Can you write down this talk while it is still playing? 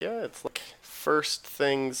Yeah, it's like first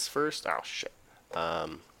things first. Oh shit.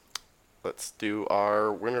 Um, let's do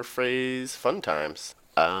our winter phrase fun times.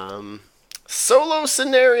 Solo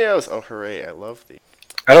scenarios. Oh hooray! I love these.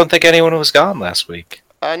 I don't think anyone was gone last week.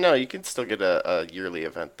 No, you can still get a yearly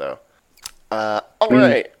event though. All Sweet.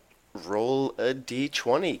 right. Roll a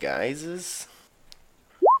d20, guys. Is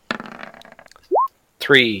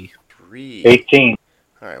 3. 3. 18.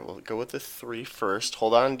 All right, we'll go with the 3 first.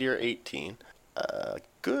 Hold on to your 18.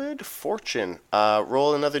 Good fortune.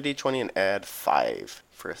 Roll another d20 and add 5.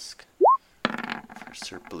 Frisk for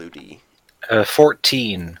Sir Blue D.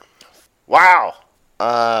 14. Wow.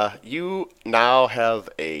 You now have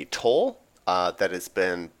a toll that has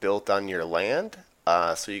been built on your land.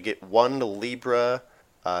 So you get 1 Libra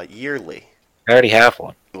yearly. I already have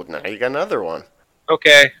one. Well, now you got another one.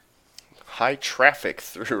 Okay. High traffic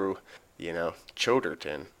through,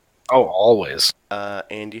 Choderton. Oh, always.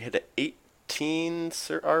 And you had an 18,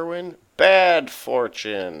 Sir Arwen. Bad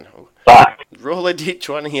fortune. 5. Roll a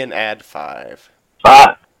d20 and add 5.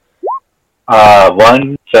 5.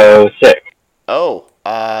 1, so 6. Oh,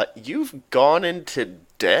 you've gone into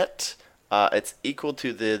debt. It's equal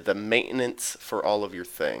to the maintenance for all of your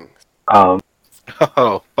things.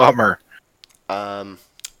 Oh, bummer.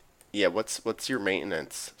 Yeah. What's your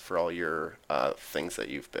maintenance for all your things that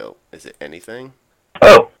you've built? Is it anything?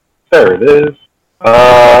 Oh, there it is.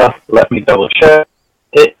 Let me double check.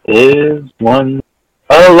 It is 1.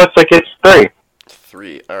 Oh, looks like it's 3.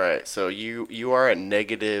 3. All right. So you are a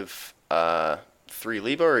negative 3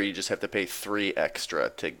 Libra, or you just have to pay 3 extra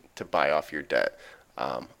to buy off your debt.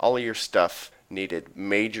 All of your stuff needed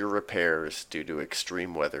major repairs due to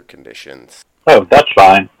extreme weather conditions. Oh, that's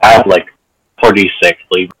fine. I have like 46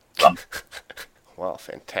 Libra. Wow,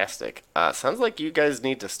 fantastic. Sounds like you guys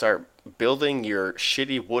need to start building your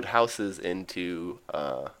shitty wood houses into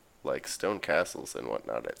like stone castles and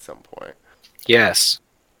whatnot at some point. Yes.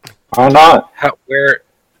 Why not? Where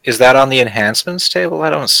is that on the enhancements table?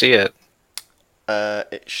 I don't see it.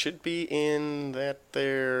 It should be in that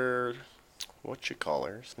there. What you call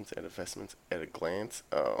her? Since investments at a glance.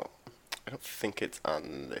 Oh, I don't think it's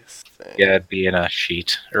on this thing. Yeah, it'd be in a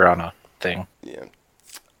sheet or on a thing. Yeah.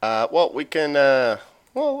 Well, we can.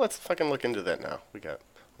 Well, let's fucking look into that now. We got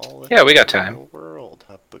all the Yeah, we got time time. in the world.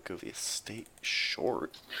 Book of the Estate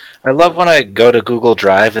short. I love when I go to Google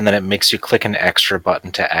Drive and then it makes you click an extra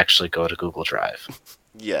button to actually go to Google Drive.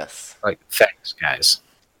 Yes. Like, thanks, guys.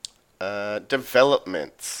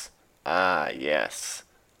 Developments. Yes.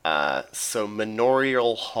 So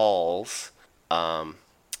manorial halls.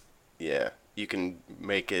 Yeah, you can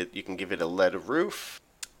make it. You can give it a lead roof,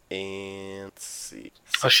 and let's see.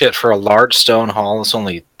 Oh shit! For a large stone hall, it's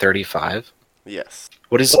only 35. Yes.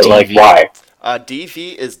 What is But, like, DV? why?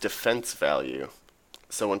 DV is defense value.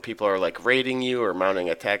 So when people are like raiding you or mounting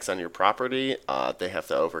attacks on your property, they have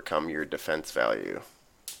to overcome your defense value.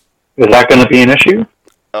 Is that going to be an issue?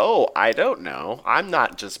 Oh, I don't know. I'm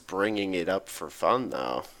not just bringing it up for fun,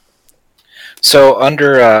 though. So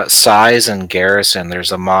under size and garrison,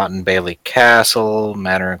 there's a Mott and Bailey Castle,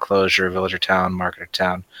 Manor Enclosure, Villager Town, Marketer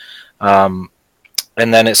Town, and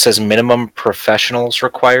then it says minimum professionals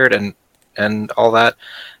required and all that.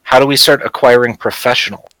 How do we start acquiring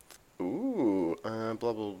professional? Ooh, blah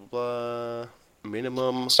blah blah blah.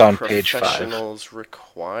 Minimum It's on page 5. professionals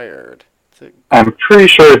required. I'm pretty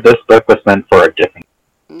sure this book was meant for a different.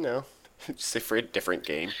 No, say for a different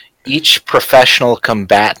game. Each professional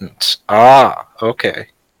combatant. Ah, okay.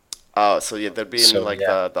 Oh, so yeah, that'd be in So, like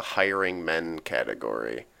yeah. the hiring men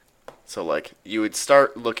category. So like you would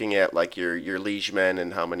start looking at like your liege men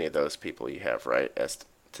and how many of those people you have, right, as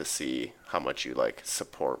to see how much you like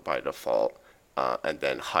support by default, and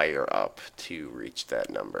then hire up to reach that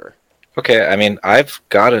number. Okay, I mean, I've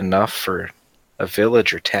got enough for a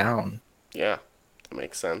village or town. Yeah, that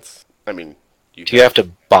makes sense. I mean, Do you have to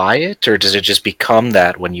buy it, or does it just become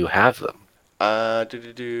that when you have them?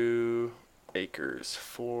 Do acres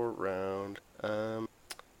 4 round.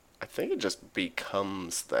 I think it just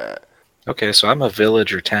becomes that. Okay, so I'm a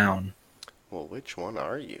village or town. Well, which one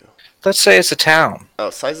are you? Let's say it's a town.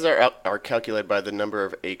 Oh, sizes are calculated by the number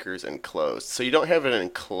of acres enclosed. So you don't have an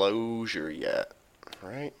enclosure yet,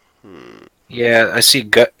 right? Yeah, I see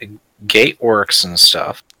gateworks and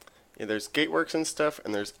stuff. Yeah, there's gateworks and stuff,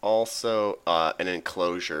 and there's also an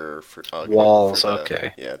enclosure for Walls, for the,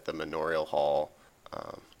 okay. Yeah, the manorial hall.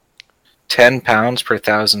 10 pounds per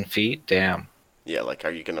 1,000 feet? Damn. Yeah, like,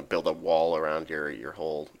 are you gonna build a wall around your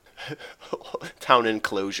whole town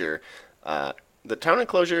enclosure? The town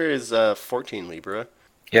enclosure is 14 Libra.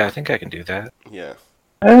 Yeah, I think I can do that. Yeah,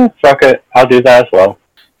 Fuck it. I'll do that as well.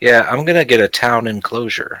 Yeah, I'm gonna get a town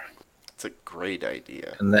enclosure. It's a great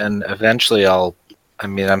idea. And then eventually I'm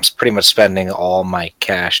pretty much spending all my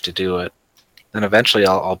cash to do it. Then eventually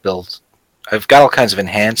I'll build, I've got all kinds of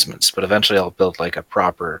enhancements, but eventually I'll build like a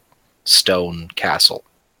proper stone castle.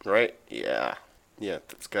 Right? Yeah. Yeah,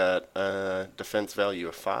 that's got defense value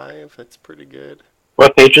of 5. That's pretty good.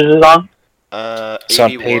 What page is it on? It's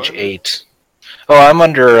on 81. page 8. Oh, I'm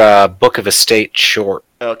under Book of Estate Short.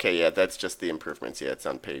 Okay, yeah, that's just the improvements. Yeah, it's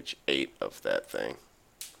on page 8 of that thing.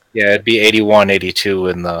 Yeah, it'd be 81, 82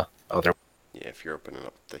 in the other. Yeah, if you're opening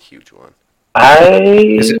up the huge one.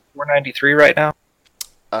 Is it 493 right now?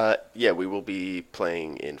 Yeah, we will be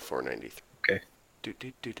playing in 493. Okay.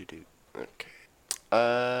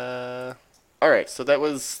 Okay. Alright, so that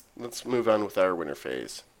was... Let's move on with our winter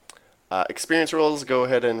phase. Experience rolls, go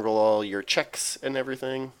ahead and roll all your checks and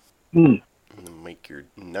everything. And make your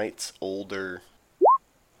knights older.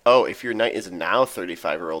 Oh, if your knight is now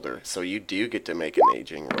 35 or older, so you do get to make an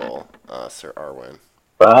aging roll, Sir Arwen.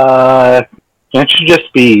 Can't you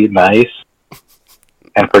just be nice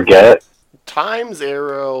and forget? Time's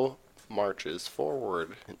arrow marches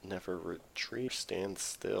forward. It never retreats, stands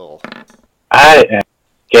still. I am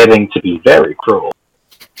getting to be very cruel.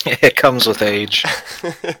 It comes with age.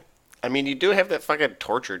 I mean, you do have that fucking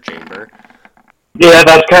torture chamber. Yeah,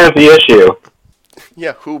 that's kind of the issue.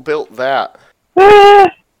 Yeah, who built that?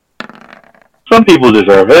 Some people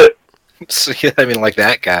deserve it. So, yeah, I mean, like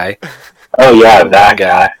that guy. Oh yeah, that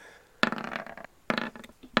guy.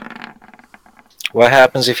 What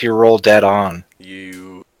happens if you roll dead on?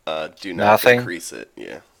 You do not Nothing? increase it.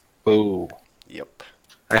 Yeah. Ooh. Yep.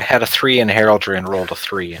 I had a 3 in heraldry and rolled a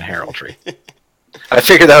 3 in heraldry. I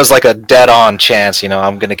figured that was like a dead on chance,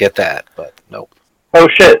 I'm gonna get that, but nope. Oh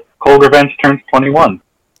shit, Cold Revenge turns 21.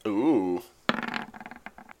 Ooh.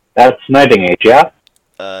 That's Knighting Age, yeah?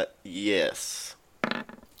 Yes.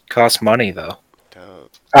 Costs money though.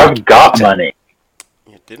 I've got money.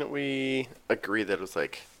 Yeah, didn't we agree that it was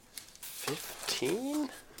like 15? I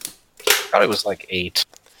thought it was like 8.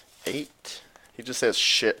 8? He just has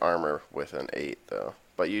shit armor with an 8, though.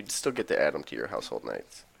 But you'd still get to add him to your household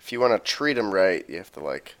knights. If you want to treat him right, you have to,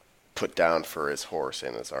 like, put down for his horse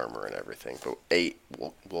and his armor and everything. But 8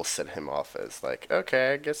 will set him off as, like,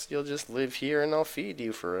 okay, I guess you'll just live here and I'll feed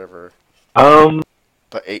you forever.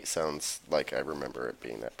 But 8 sounds like I remember it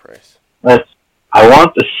being that price. I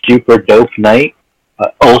want the super dope knight,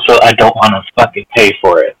 but also I don't want to fucking pay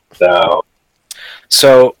for it, so...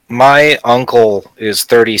 So, my uncle is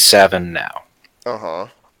 37 now. Uh-huh.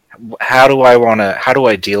 How do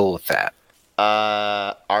I deal with that?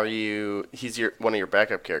 He's one of your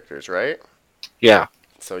backup characters, right? Yeah.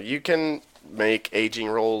 So you can make aging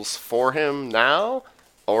rolls for him now,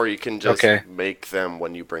 or you can just make them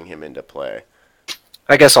when you bring him into play.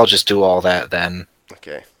 I guess I'll just do all that then.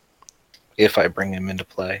 Okay. If I bring him into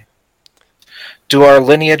play. Do our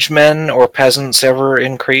lineage men or peasants ever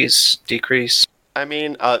decrease? I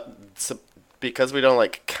mean, so because we don't,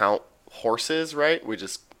 like, count horses, right? We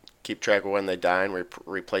just keep track of when they die and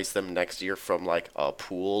replace them next year from, like, a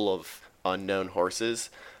pool of unknown horses.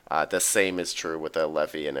 The same is true with a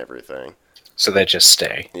levy and everything. So they just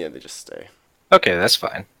stay? Yeah, they just stay. Okay, that's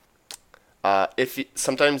fine.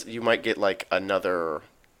 Sometimes you might get, like, another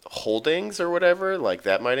holdings or whatever, like,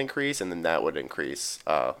 that might increase, and then that would increase,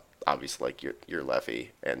 obviously, like, your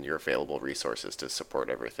levy and your available resources to support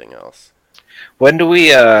everything else. When do we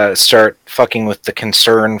start fucking with the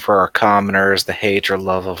concern for our commoners, the hate or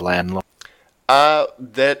love of landlords?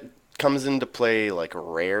 That comes into play, like,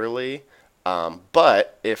 rarely.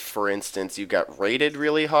 But if, for instance, you got raided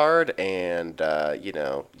really hard and,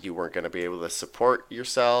 you weren't going to be able to support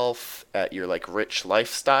yourself at your, like, rich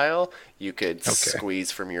lifestyle, you could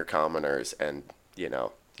squeeze from your commoners and,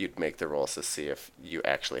 you'd make the rolls to see if you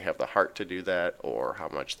actually have the heart to do that or how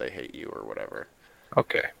much they hate you or whatever.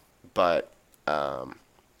 Okay. But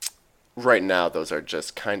right now, those are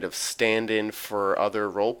just kind of stand-in for other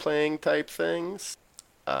role-playing type things.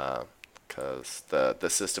 Because the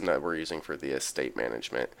system that we're using for the estate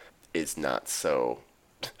management is not so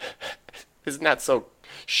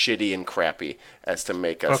shitty and crappy as to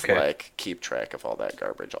make us like keep track of all that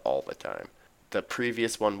garbage all the time. The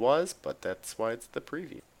previous one was, but that's why it's the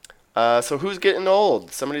preview. So who's getting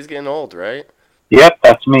old? Somebody's getting old, right? Yep,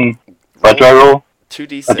 that's me. What do I roll?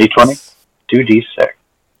 2d6. A d20?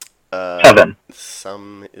 2d6. 7.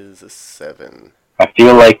 Some is a 7. I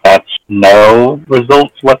feel like that's no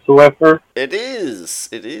results whatsoever. It is.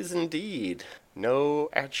 It is indeed. No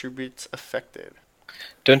attributes affected.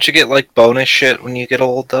 Don't you get, like, bonus shit when you get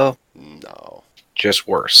old, though? No. Just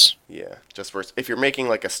worse. Yeah, just worse. If you're making,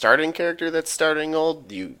 like, a starting character that's starting old,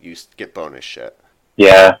 you get bonus shit.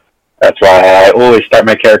 Yeah. That's why I always start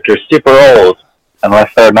my characters super old,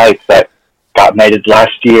 unless they're knights that got knighted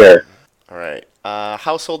last year. Alright.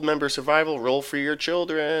 Household member survival, roll for your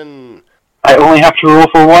children. I only have to roll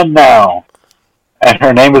for one now. And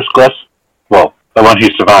her name is Gless. Well, the one who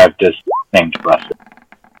survived is named Blessed.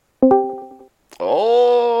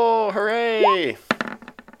 Oh, hooray!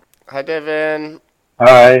 Hi, Devin.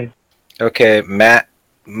 Hi. Okay, Matt.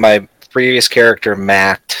 My previous character,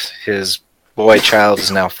 Matt, his boy child is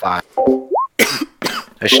now 5.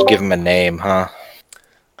 I should give him a name, huh?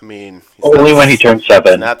 I mean, Only when he turns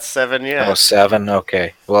 7. Not 7 yet. Oh, 7?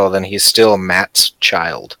 Okay. Well, then he's still Matt's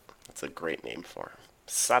child. That's a great name for him.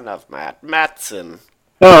 Son of Matt. Mattson.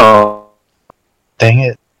 Oh. Dang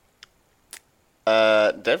it.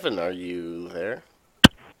 Devin, are you there?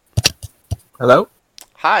 Hello?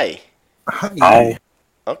 Hi. Hi.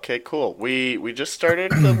 Okay, cool. We just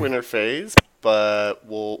started the winter phase, but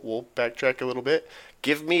we'll backtrack a little bit.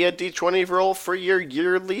 Give me a d20 roll for your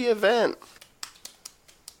yearly event.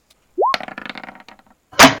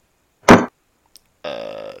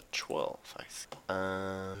 12. I see.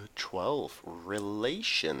 12.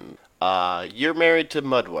 Relation. You're married to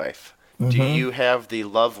Mudwife. Do you have the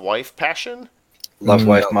love-wife passion? Love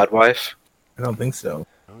wife, mud wife. I don't think so.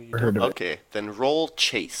 No, you Never heard don't. of it. Okay, then roll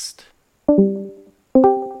chaste.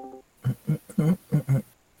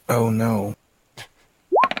 Oh no.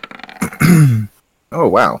 Oh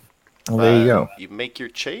wow. Well, there you go. You make your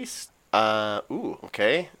chaste.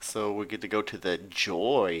 Okay. So we get to go to the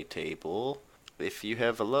joy table. If you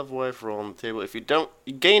have a love wife, roll on the table. If you don't,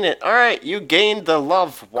 you gain it. All right, you gained the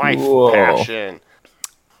love wife Cool. passion.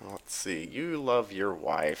 Let's see. You love your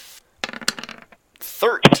wife.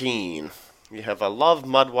 13. You have a love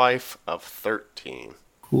mudwife of 13.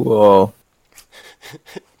 Cool.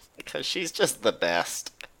 Because she's just the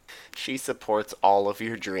best. She supports all of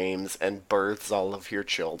your dreams and births all of your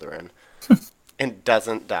children. And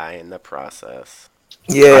doesn't die in the process.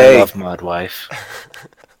 I Yay. love mud wife.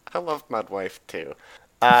 I love Mudwife too.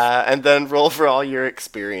 And then roll for all your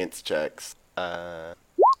experience checks.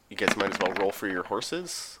 You guys might as well roll for your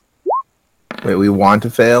horses. Wait, we want to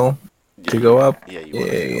fail to go up? Yeah, you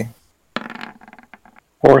want to. Yay.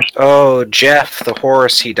 Horse. Oh, Jeff, the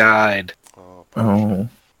horse, he died. Oh, Oh.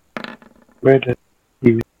 Where did...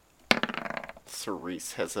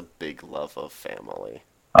 Cerise has a big love of family.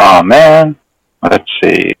 Oh, man. Let's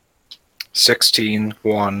see. 16,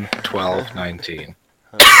 1, 12, 19.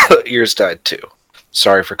 Yours died too.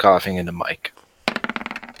 Sorry for coughing into mic.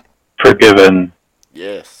 Forgiven.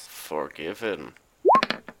 Yes, forgiven.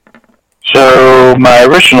 So, my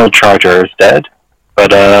original charger is dead. But,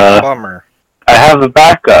 Bummer. I have a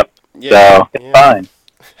backup. Yeah, So, it's fine.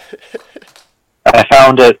 I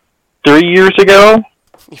found it 3 years ago.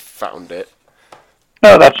 You found it.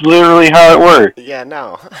 No, that's literally how it works. Yeah,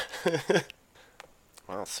 no.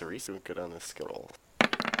 Wow, Cerise is good on this skill.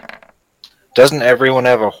 Doesn't everyone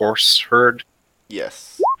have a horse herd?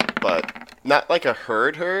 Yes, but not like a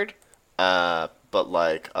herd, but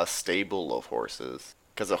like a stable of horses.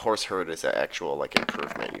 Because a horse herd is an actual like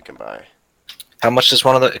improvement you can buy. How much does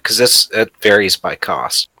one of the... Because it varies by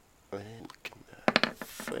cost. Look at that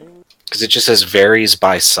thing. Because it just says varies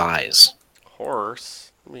by size.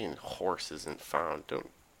 Horse? I mean, horse isn't found. Don't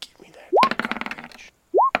give me that garbage.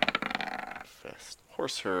 Fest.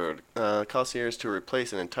 Horse herd. Costs years to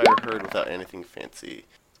replace an entire herd without anything fancy.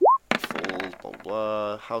 Foals, blah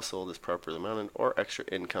blah. Household is properly mounted or extra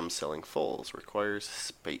income selling foals. Requires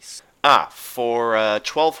space. For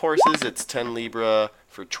 12 horses, it's 10 Libra.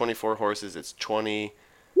 For 24 horses, it's 20.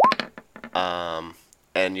 And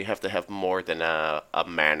you have to have more than a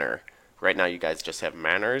manor. Right now, you guys just have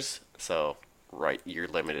manors, so you're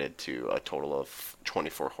limited to a total of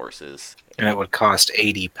 24 horses. And it would cost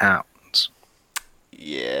 80 pounds.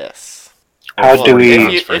 Yes. How do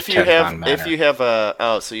we... If you have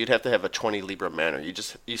a so you'd have to have a 20 Libra manor.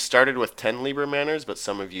 You started with 10 Libra manors, but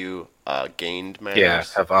some of you gained manors. Yeah,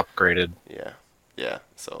 have upgraded. Yeah.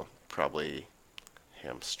 So probably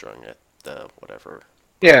hamstrung at the whatever.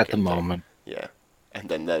 Yeah, at the thing. moment. Yeah, and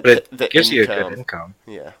then But the it gives you a income. good income.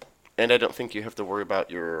 Yeah, and I don't think you have to worry about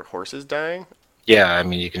your horses dying. Yeah, I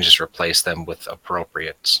mean, you can just replace them with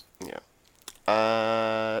appropriates.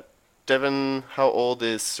 Devin, how old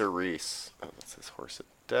is Cerise? Oh, that's his horse.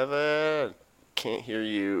 Devin, can't hear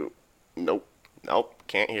you. Nope,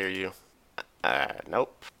 can't hear you.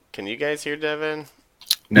 Nope. Can you guys hear Devin?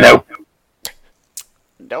 No.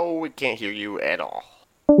 No, we can't hear you at all.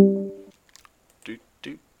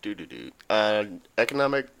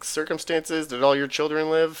 Economic circumstances. Did all your children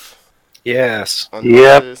live? Yes. On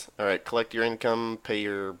Yep. horses? All right. Collect your income. Pay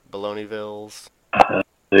your baloney bills.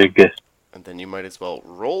 Big. And then you might as well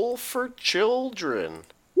roll for children.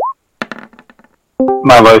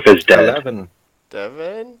 My wife is dead. 11.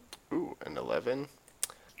 Devin? Ooh, an 11.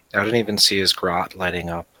 I didn't even see his grot lighting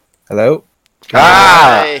up. Hello?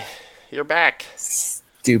 Hi, you're back.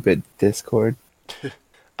 Stupid Discord.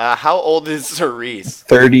 How old is Cerise?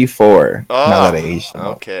 34. Oh, Now that age.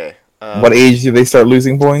 okay. What age do they start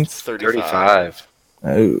losing points? 35.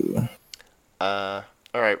 35. Oh.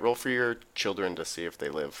 Alright, roll for your children to see if they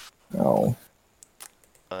live. No.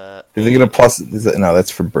 Uh, Is it gonna plus? No,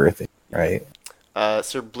 that's for birthing, right?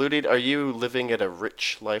 Sir Bluedeed, are you living at a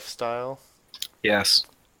rich lifestyle? Yes.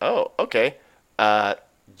 Oh, okay.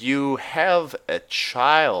 You have a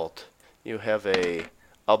child. You have a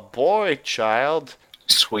boy child,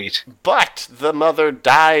 Sweet. but the mother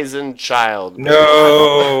dies in childbirth.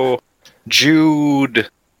 No! Jude!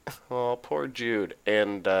 Oh, poor Jude.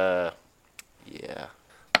 And, yeah.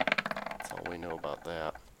 That's all we know about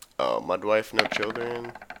that. Oh, Mudwife, no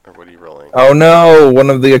children? Or what are you rolling? Oh no! One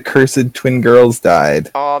of the accursed twin girls died.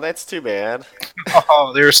 Oh, that's too bad.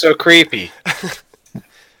 Oh, they were so creepy.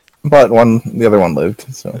 But the other one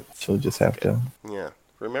lived, so she'll just have to. Yeah.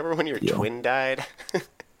 Remember when your Yeah. twin died?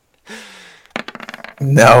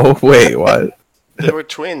 No, wait, what? They were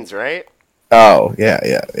twins, right? Oh, yeah.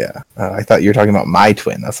 I thought you were talking about my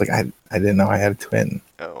twin. I was like, I didn't know I had a twin.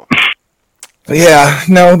 Oh. But yeah,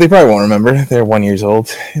 no, they probably won't remember. They're 1 year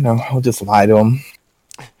old. I'll just lie to them.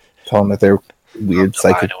 Tell them that their weird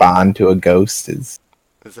I'll lie psychic to 'em. bond to a ghost is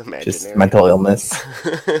It's imaginary. just mental illness.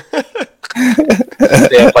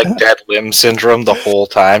 They have like dead limb syndrome the whole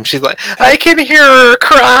time. She's like, I can hear her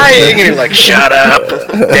crying. And you're like, shut up.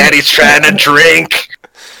 Daddy's trying to drink.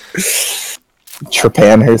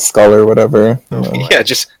 Trepan her skull or whatever. Yeah,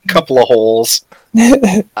 just a couple of holes.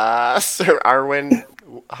 Sir Arwen,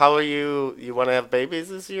 how are you? You want to have babies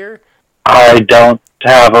this year? I don't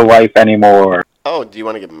have a wife anymore. Oh, do you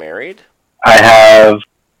want to get married? I have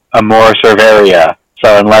a more Cerveria,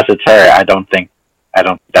 so unless it's her, I don't think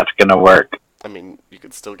that's gonna work. I mean, you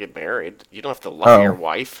could still get married. You don't have to love your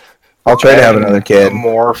wife. I'll try to have another kid.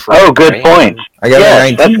 More for Oh, good point. I got Yes,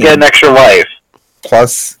 a let's 19 get an extra wife.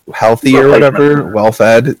 plus healthy or whatever, well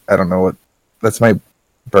fed. I don't know what. That's my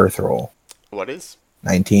birth roll. What is?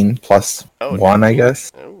 19 plus Oh, 1, I 19.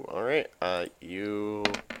 guess. Oh, all right. You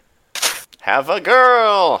have a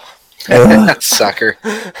girl. Sucker.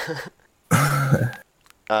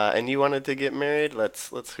 And you wanted to get married? Let's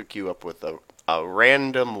hook you up with a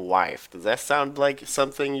random wife. Does that sound like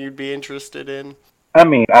something you'd be interested in? I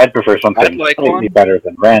mean, I'd prefer something I'd like slightly one. better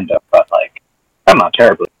than random, but I'm not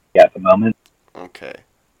terribly at the moment. Okay.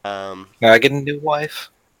 Now I get a new wife.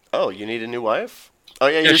 Oh, you need a new wife? Oh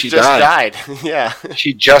yeah, Yeah, you she just died. died. Yeah.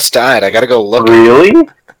 She just died. I gotta go look. Really?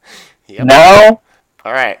 Yep. No?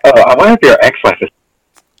 All right. Oh, I wonder if your ex-wife is...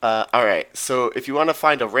 All right. So if you want to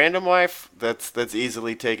find a random wife, that's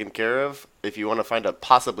easily taken care of. If you want to find a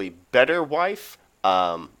possibly better wife,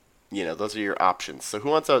 those are your options. So who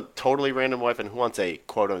wants a totally random wife, and who wants a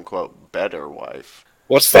quote unquote better wife?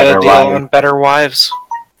 What's the Better deal wife. on Better Wives?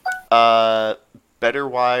 Better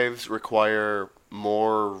wives require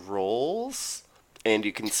more rolls, and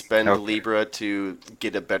you can spend Okay. Libra to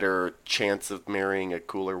get a better chance of marrying a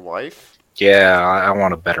cooler wife. Yeah, I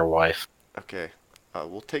want a better wife. Okay.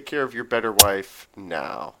 We'll take care of your better wife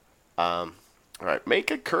now. All right. Make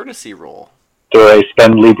a courtesy roll Do I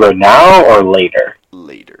spend Libra now or later?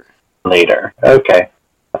 later. Later. Okay.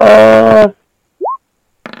 Oh,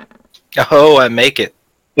 I make it.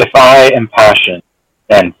 If I impassion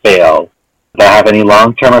and fail, does that have any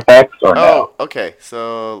long-term effects or no? Oh, okay.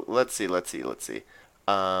 So let's see.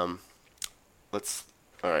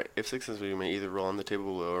 All right. If successful, you may either roll on the table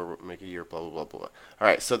below or make a year. Blah blah blah blah. All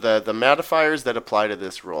right. So the modifiers that apply to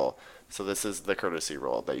this roll. So this is the courtesy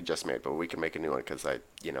roll that you just made, but we can make a new one because I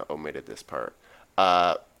omitted this part.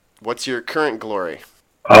 What's your current glory?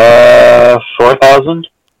 4,000?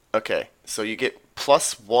 Okay. So you get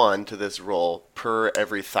 +1 to this roll per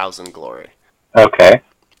every 1,000 glory. Okay.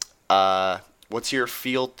 What's your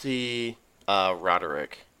fealty,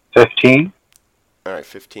 Roderick? 15? All right,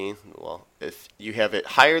 15. Well, if you have it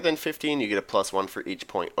higher than 15, you get a +1 for each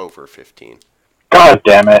point over 15. God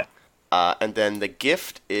damn it. And then the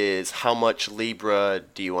gift is how much Libra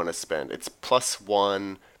do you want to spend? It's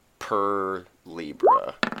 +1 per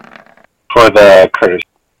Libra. For the courtesy.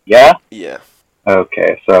 Yeah? Yeah.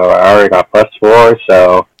 Okay, so I already got +4,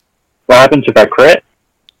 so... What happens if I crit?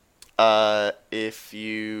 If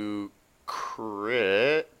you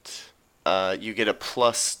crit, you get a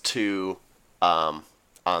 +2 on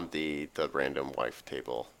the random wife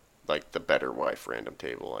table. Like the better wife random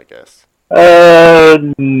table, I guess.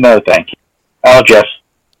 No thank you. I'll just...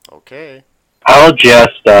 Okay. Okay. I'll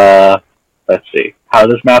just, let's see. How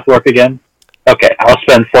does math work again? Okay, I'll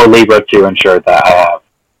spend 4 Libra to ensure that I have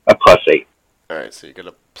a +8. Alright, so you get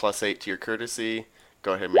a +8 to your courtesy.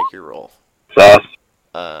 Go ahead and make your roll. Success.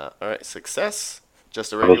 Alright, success.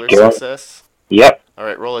 Just a Let's regular go. success. Yep,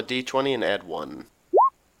 Alright, roll a d20 and add 1.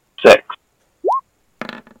 6.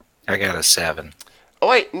 I got a 7. Oh,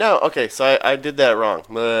 wait, no. Okay, so I did that wrong.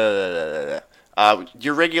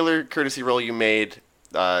 Your regular courtesy roll you made,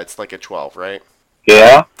 it's like a 12, right?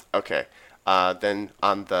 Yeah? Okay. Then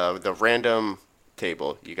on the random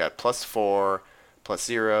table, you got +4,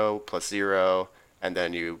 +0, +0, and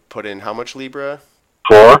then you put in how much Libra?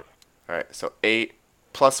 4. Alright, so 8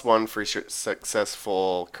 +1 for your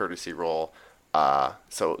successful courtesy roll.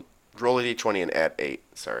 So roll a d20 and add 8.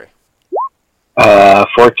 Sorry.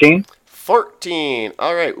 14. 14.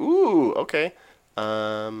 All right. Ooh. Okay.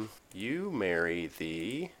 You marry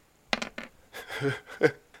the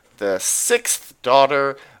the 6th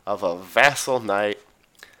daughter of a vassal knight.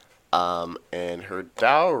 And her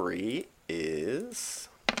dowry is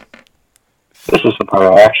This is the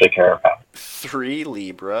part I actually care about. 3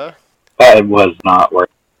 Libra, That was not worth.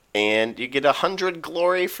 and you get 100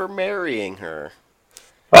 glory for marrying her.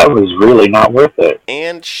 That was really not worth it.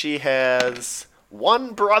 And she has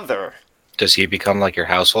 1 brother. Does he become like your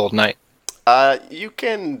household knight? You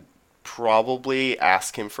can probably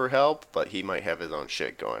ask him for help, but he might have his own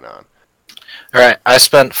shit going on. All right, I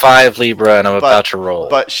spent 5 Libra and I'm about to roll.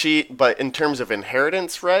 But in terms of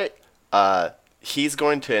inheritance, right? He's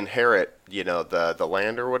going to inherit, the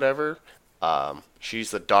land or whatever.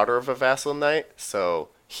 She's the daughter of a vassal knight, so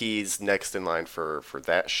he's next in line for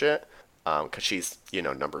that shit. Cause she's,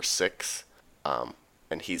 number 6.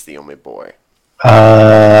 And he's the only boy.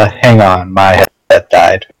 Hang on. My headset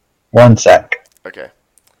died. 1 sec. Okay.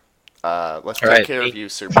 Let's take Alright. care of you,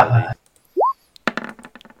 Sir Billy.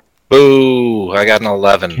 Boo! I got an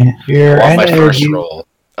 11. Here, On my first roll.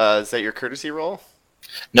 Is that your courtesy roll?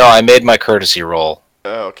 No, I made my courtesy roll.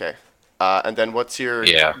 Oh, okay. And then what's your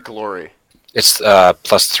Yeah. glory? It's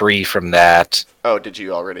 +3 from that. Oh, did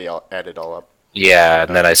you already add it all up? Yeah,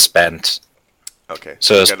 and then I spent. Okay.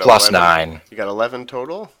 So you it's got +9. You got 11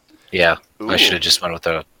 total? Yeah, Ooh. I should have just went with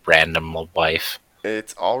a random wife.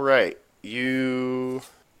 It's all right. You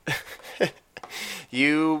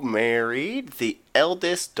you married the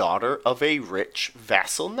eldest daughter of a rich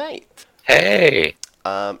vassal knight. Hey!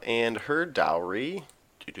 And her dowry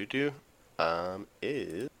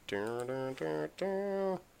is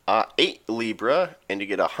 8 Libra, and you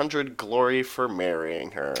get 100 glory for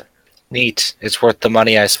marrying her. Neat. It's worth the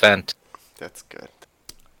money I spent. That's good.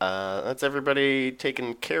 That's everybody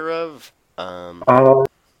taken care of.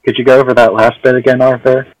 Could you go over that last bit again,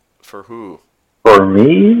 Arthur? For who? For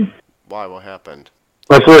me? Why? What happened?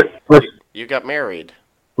 Was You got married.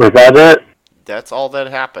 that it? That's all that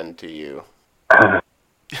happened to you.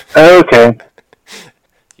 Okay.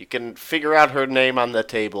 You can figure out her name on the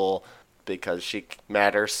table because she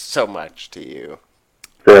matters so much to you.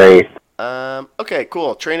 Great. Okay,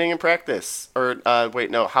 cool. Training and practice. Or,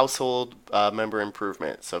 household member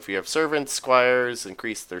improvement. So if you have servants, squires,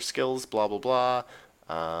 increase their skills, blah, blah, blah.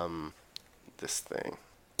 This thing.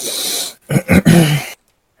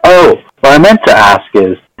 Oh, what I meant to ask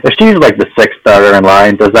is, if she's like the 6th daughter in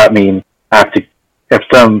line, does that mean if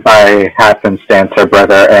some by happenstance her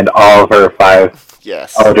brother and all her 5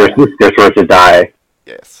 Yes. older sisters were to die?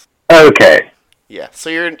 Yes. Okay. Yeah, so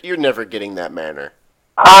you're never getting that manner.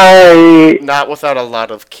 Not without a lot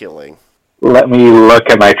of killing. Let me look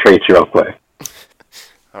at my traits real quick.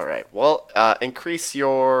 All right. Well, increase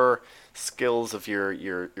your skills of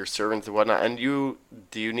your servants and whatnot. And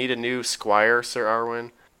do you need a new squire, Sir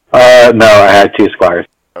Arwen? No, I had 2 squires.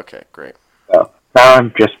 Okay, great. So now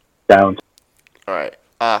I'm just down. All right.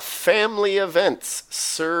 Family events,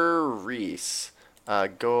 Sir Reese.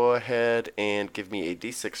 Go ahead and give me a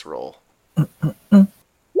d6 roll.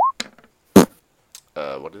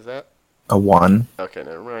 What is that? A 1. Okay,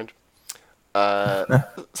 never mind.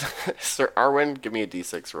 Sir Arwen, give me a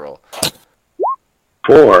d6 roll.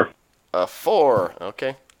 4. 4.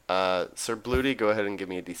 Okay. Sir Bluty, go ahead and give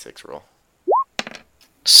me a d6 roll.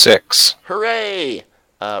 6. Hooray!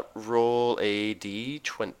 Roll a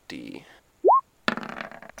d20.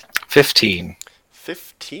 15.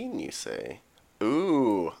 15, you say?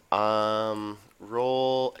 Ooh.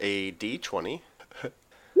 Roll a d20.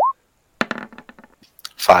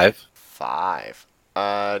 5. 5.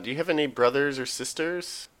 Do you have any brothers or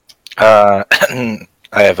sisters? I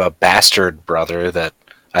have a bastard brother that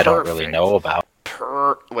I don't really Perfect. know about.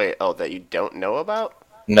 Wait, that you don't know about?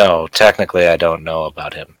 No, technically I don't know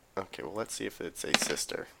about him. Okay, well, let's see if it's a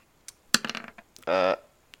sister.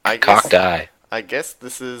 Cocked eye. I guess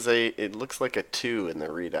this is it looks like a 2 in the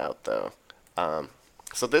readout though.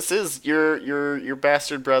 So this is your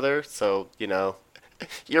bastard brother. So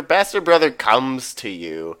your bastard brother comes to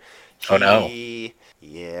you. Oh no.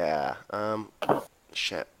 Yeah.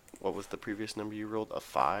 Shit. What was the previous number you rolled? A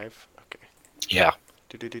 5. Okay. Yeah.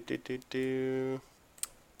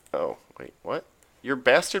 Oh wait, what? Your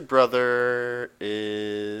bastard brother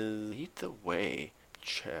is lead the way.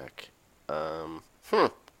 Check.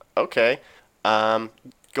 Okay.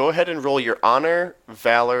 Go ahead and roll your honor,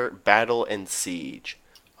 valor, battle, and siege.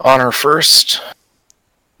 Honor first.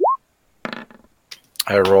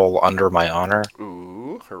 I roll under my honor.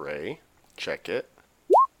 Ooh, hooray. Check it.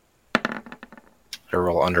 I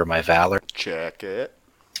roll under my valor. Check it.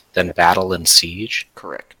 Then battle and siege.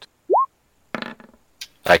 Correct.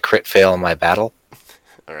 I crit fail my battle.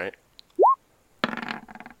 Alright.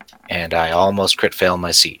 And I almost crit fail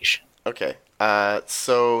my siege. Okay.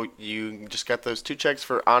 So you just got those 2 checks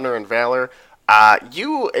for honor and valor.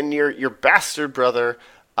 You and your bastard brother,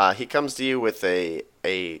 he comes to you with an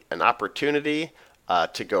opportunity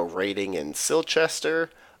to go raiding in Silchester.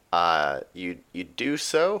 You do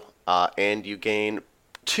so, and you gain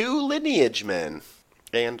 2 lineage men.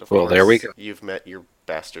 And of course, there we go. You've met your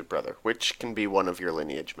bastard brother, which can be one of your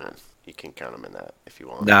lineage men. You can count him in that if you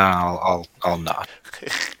want. No, I'll not.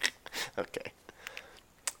 Okay.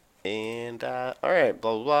 And, alright,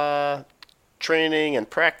 blah, blah, blah. Training and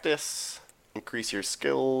practice. Increase your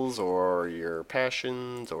skills or your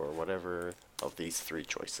passions or whatever of these 3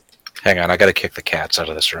 choices. Hang on, I gotta kick the cats out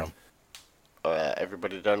of this room.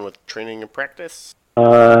 Everybody done with training and practice?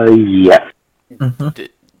 Yes.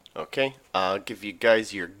 Okay. I'll give you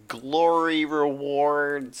guys your glory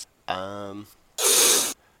rewards.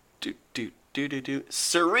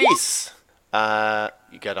 Cerise!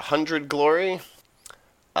 You got 100 glory.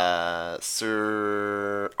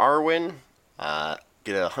 Sir Arwen,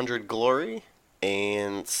 get 100 glory,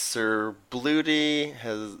 and Sir Bloody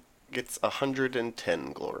gets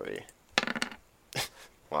 110 glory.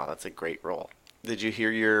 Wow, that's a great roll. Did you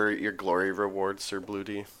hear your glory reward, Sir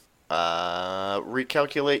Bloody?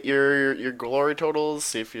 Recalculate your glory totals.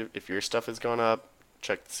 See if your stuff has gone up.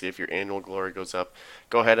 Check to see if your annual glory goes up.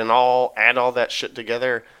 Go ahead and add all that shit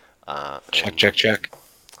together. Check.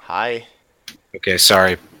 Hi. Okay,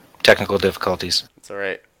 sorry. Technical difficulties. It's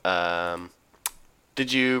alright.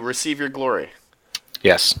 Did you receive your glory?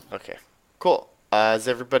 Yes. Okay. Cool. Is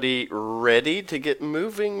everybody ready to get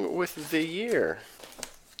moving with the year?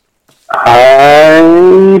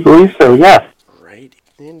 I believe so, yes. Right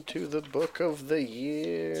into the book of the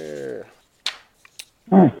year.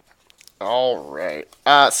 Alright.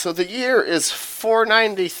 So the year is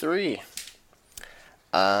 493.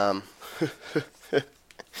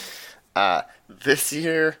 This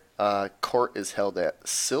year, court is held at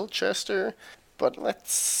Silchester, but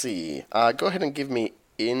let's see. Go ahead and give me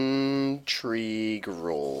intrigue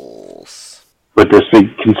rolls. Would this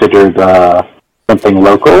be considered something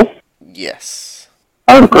local? Yes.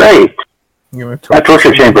 Oh, great. That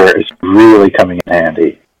torture chamber is really coming in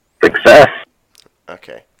handy. Success.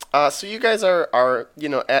 Okay. So you guys are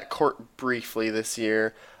at court briefly this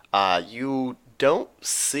year. You don't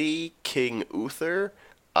see King Uther.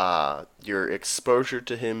 Your exposure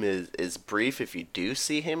to him is brief if you do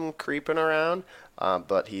see him creeping around,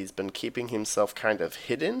 but he's been keeping himself kind of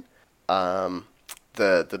hidden. The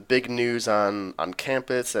big news on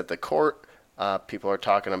campus at the court, people are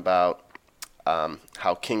talking about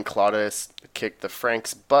how King Claudius kicked the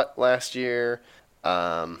Franks' butt last year,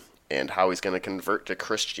 and how he's going to convert to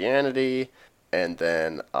Christianity. And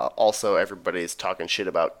then also everybody's talking shit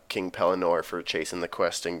about King Pellinor for chasing the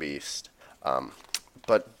questing beast.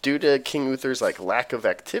 But due to King Uther's lack of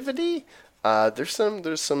activity, there's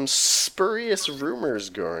some spurious rumors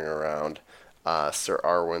going around. Sir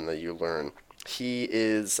Arwen, that you learn he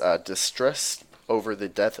is distressed over the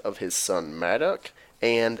death of his son Maddock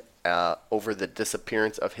and over the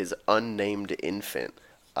disappearance of his unnamed infant.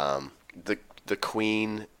 The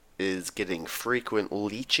queen is getting frequent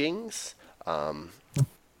leechings,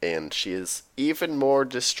 and she is even more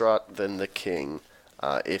distraught than the king,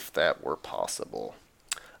 if that were possible.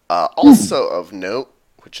 Also of note,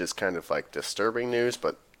 which is kind of disturbing news,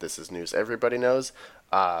 but this is news everybody knows,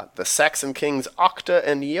 the Saxon kings Octa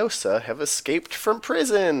and Yosa have escaped from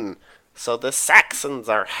prison. So the Saxons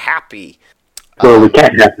are happy. Well, we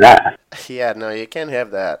can't have that. Yeah, no, you can't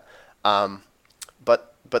have that.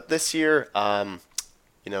 But this year,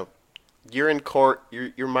 you're in court,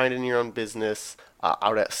 you're minding your own business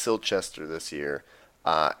out at Silchester this year,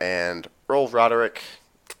 and Earl Roderick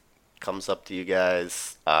comes up to you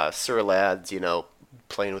guys, Sir Lad's,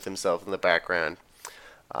 playing with himself in the background.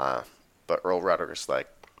 But Earl Roderick's like,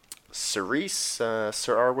 Cerise, Sir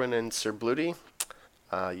Arwen, and Sir Bloody,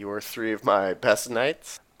 you are three of my best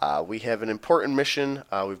knights. We have an important mission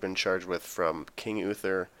we've been charged with from King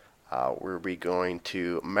Uther. We're going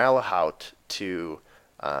to Malahout to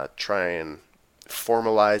try and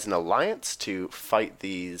formalize an alliance to fight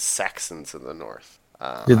these Saxons in the north.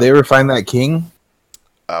 Did they ever find that king?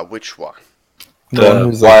 Which one? The one The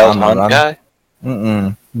who's, like, wild on the hunt run? guy.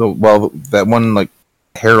 That one like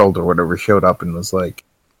herald or whatever showed up and was like,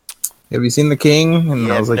 "Have you seen the king?" And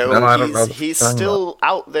Yeah, I was like, no, "No, I don't know." he's still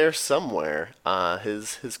out there somewhere.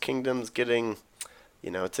 His kingdom's getting,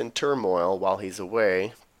 it's in turmoil while he's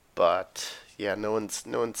away. But yeah, no one's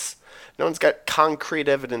got concrete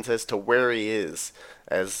evidence as to where he is.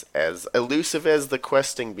 As elusive as the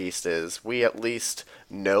questing beast is, we at least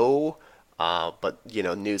know. But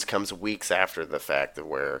news comes weeks after the fact of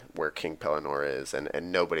where King Pelennor is, and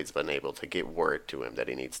nobody's been able to get word to him that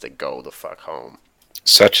he needs to go the fuck home.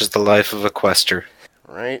 Such is the life of a quester.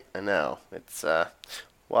 Right? I know. It's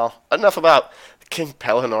well, enough about King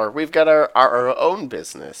Pelennor. We've got our own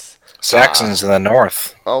business. Saxons in the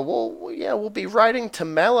north. Oh, we'll be riding to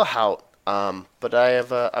Malahout. But I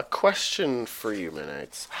have a question for you,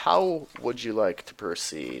 Minites. How would you like to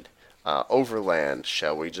proceed? Overland,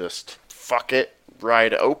 shall we just fuck it,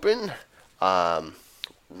 ride open,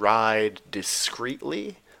 ride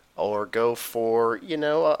discreetly, or go for,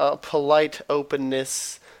 a polite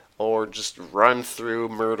openness, or just run through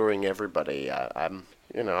murdering everybody? I'm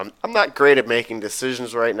not great at making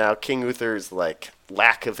decisions right now. King Uther's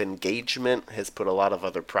lack of engagement has put a lot of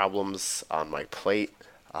other problems on my plate.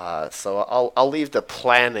 So I'll leave the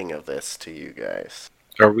planning of this to you guys.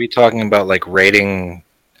 Are we talking about raiding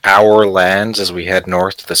our lands as we head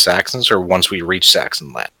north to the Saxons, or once we reach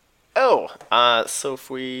Saxon land? Oh, so if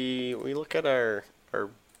we look at our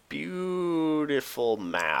beautiful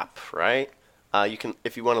map, right? You can,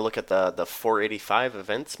 if you want to look at the 485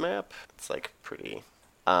 events map, it's pretty.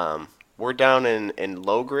 We're down in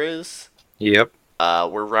Logriz. Yep.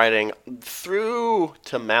 We're riding through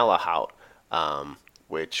to Malahout,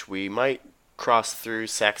 which we might cross through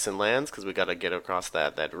Saxon lands because we got to get across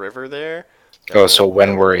that river there. Oh, so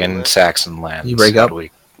when we're in Saxon lands, You break up?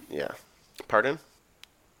 Yeah. Pardon?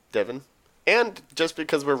 Devin? And just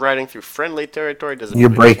because we're riding through friendly territory doesn't You're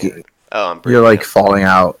mean we breaking. can't- Oh, I'm breaking. You're up. falling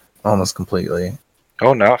out almost completely.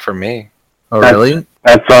 Oh, not for me. Oh, really?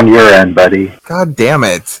 That's on your end, buddy. God damn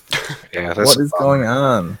it! Yeah, What is going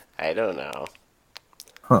on? I don't know.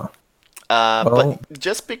 Huh. But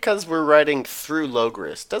just because we're riding through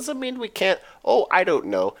Logris doesn't mean we can't, I don't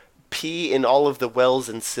know, pee in all of the wells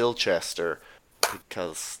in Silchester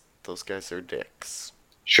because those guys are dicks.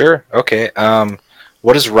 Sure. Okay.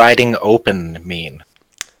 What does riding open mean?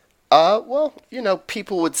 Well,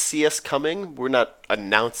 people would see us coming. We're not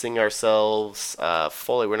announcing ourselves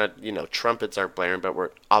fully. We're not, trumpets aren't blaring, but we're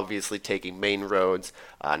obviously taking main roads,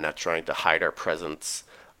 not trying to hide our presence.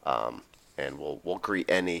 And we'll greet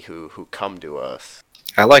any who come to us.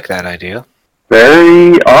 I like that idea.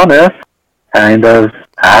 Very honest, kind of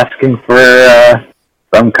asking for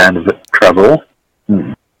some kind of trouble.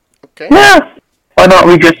 Okay. Yeah, why not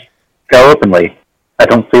we just go openly? I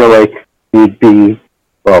don't feel like we'd be,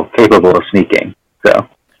 capable of sneaking, so.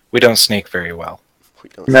 We don't sneak very well.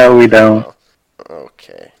 No, we don't.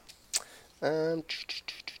 Okay.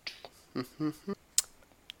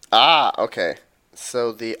 Okay.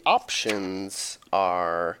 So the options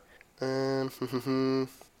are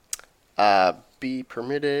be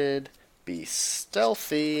permitted, be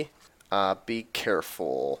stealthy, be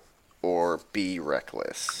careful, or be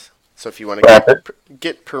reckless. So if you want to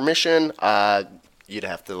get permission, you'd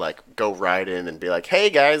have to go right in and be like, "Hey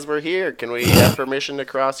guys, we're here. Can we have permission to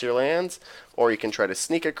cross your lands?" Or you can try to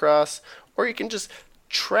sneak across, or you can just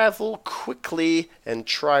travel quickly and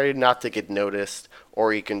try not to get noticed,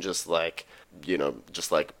 or you can just bull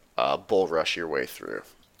rush your way through.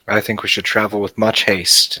 I think we should travel with much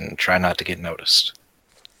haste and try not to get noticed.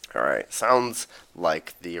 All right, sounds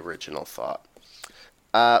like the original thought.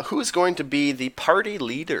 Who's going to be the party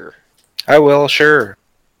leader? I will, sure.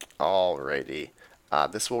 Alrighty.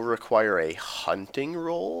 This will require a hunting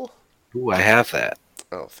roll. Ooh, I have that.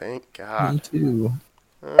 Oh, thank Me God. too.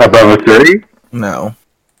 Above a 30? No,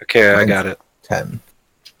 Okay, I Mine's- got it. 10.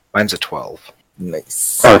 Mine's a 12.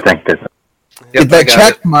 Nice. Oh, thank goodness. Yep, Get I that got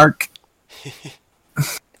check mark. it.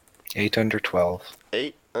 8 under 12.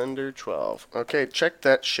 8 under 12. Okay, check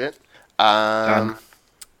that shit. Done.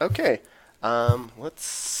 Okay. Let's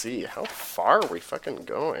see. How far are we fucking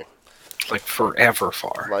going? Forever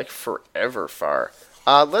far. Forever far.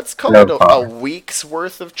 Let's call No it a problem. week's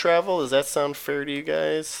worth of travel. Does that sound fair to you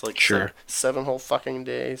guys? Like Sure. seven whole fucking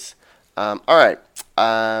days. All right.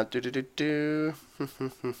 Do.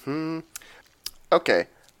 Okay.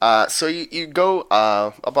 So you go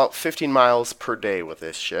about 15 miles per day with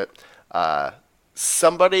this shit.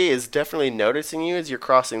 Somebody is definitely noticing you as you're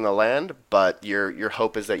crossing the land, but your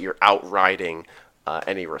hope is that you're outriding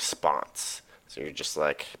any response. So you're just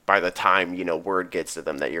like, by the time word gets to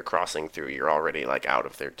them that you're crossing through, you're already like out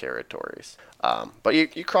of their territories. But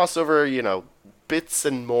you cross over bits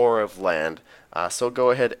and more of land. So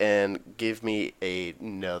go ahead and give me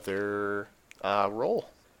another roll.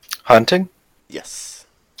 Hunting? Yes.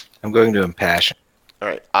 I'm going to impassion. All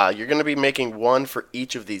right. You're going to be making one for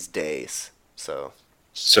each of these days. So.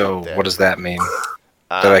 So there. what does that mean?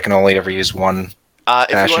 That I can only ever use one? If you want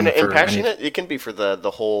passion to for impassion any- it can be for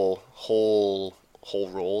the whole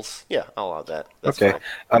rolls. Yeah, I'll allow that. That's Okay. fine.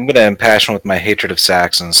 I'm going to impassion with my hatred of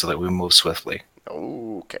Saxons so that we move swiftly.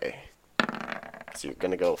 Okay. So you're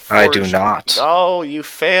gonna go. I do forged. not. Oh, you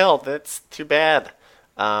failed. That's too bad.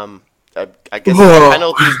 I guess the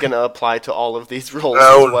penalty's gonna apply to all of these rolls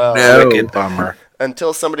Oh, as well. no. Wicked bummer.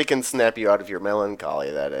 Until somebody can snap you out of your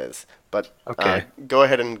melancholy, that is. But Okay. go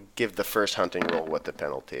ahead and give the first hunting roll with the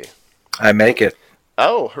penalty. I make it.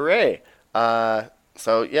 Oh, hooray!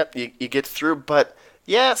 So yep, you get through. But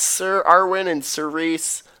yes, Sir Arwen and Sir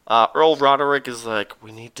Reese, Earl Roderick is like,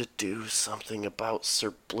 we need to do something about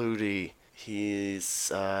Sir Bluty.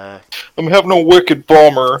 He's I'm having a wicked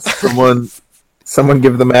bummer. Someone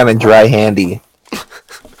give the man a dry handy.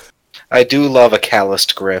 I do love a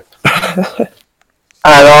calloused grip. I'd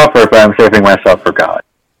offer, but I'm saving myself for God.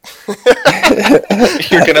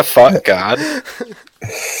 You're gonna fuck God.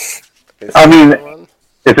 I mean,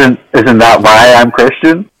 isn't that why I'm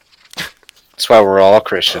Christian? That's why we're all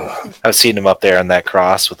Christian. I've seen him up there on that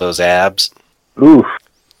cross with those abs. Oof.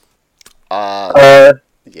 yeah.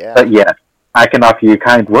 But yes, I can offer you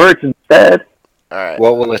kind words instead. All right.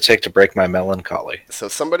 What will it take to break my melancholy? So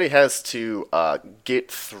somebody has to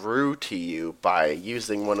get through to you by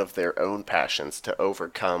using one of their own passions to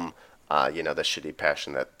overcome, the shitty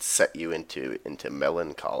passion that set you into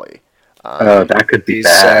melancholy. That could be These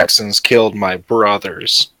bad. Saxons killed my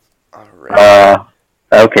brothers. All right.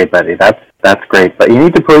 Okay, buddy, that's great, but you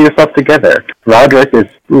need to pull yourself together. Roderick is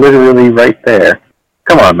literally right there.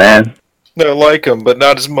 Come on, man. I like them, but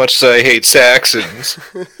not as much as I hate Saxons.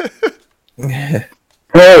 Hey,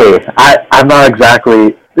 I'm not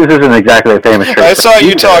exactly. This isn't exactly a famous. I saw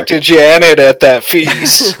you talk to Janet at that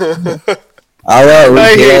feast. I'll I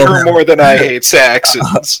hate regale her him. more than I hate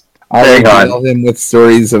Saxons. I'll Hang on. regale him with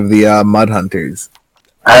stories of the mud hunters.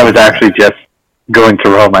 I was actually just going to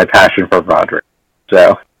roll my passion for Roderick.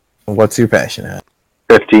 So, What's your passion at?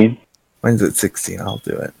 15. Mine's at 16. I'll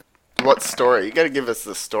do it. What story? You got to give us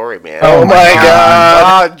the story, man. Oh my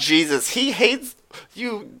god. Oh Jesus, he hates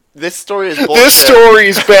you. This story is bullshit. This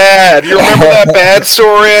story's bad. You remember that bad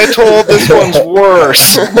story I told? This one's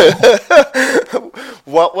worse.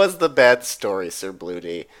 What was the bad story, Sir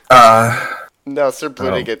Bluty? No, Sir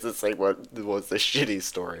Bluty Oh. gets to say what was the shitty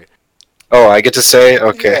story. Oh, I get to say?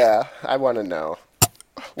 Okay. Yeah, I want to know.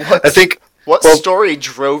 I think Story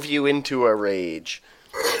drove you into a rage?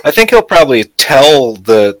 he'll probably tell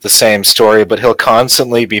the same story, but he'll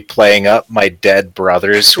constantly be playing up my dead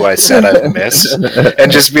brothers who I said I'd miss,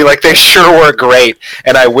 and just be like, they sure were great,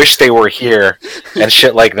 and I wish they were here, and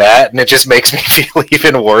shit like that, and it just makes me feel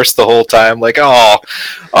even worse the whole time, like,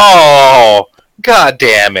 oh, god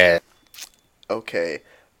damn it. Okay.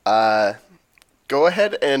 Go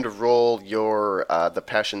ahead and roll your the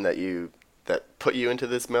passion that put you into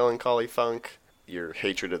this melancholy funk. Your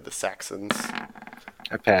hatred of the Saxons.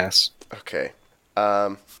 I pass. Okay.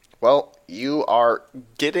 Well, you are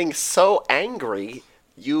getting so angry,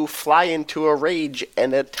 you fly into a rage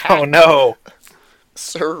and attack Oh no.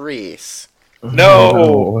 Sir Reese.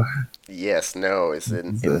 No. Yes, no, is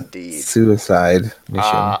indeed. Suicide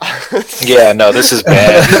mission. Yeah, no, this is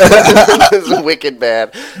bad. This is wicked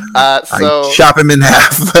bad. So, I chop him in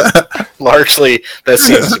half. Largely, that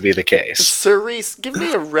seems to be the case. Sir Reese, give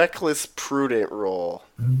me a reckless prudent roll.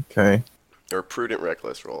 Okay. Or prudent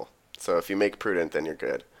reckless roll. So if you make prudent, then you're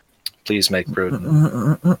good. Please make prudent.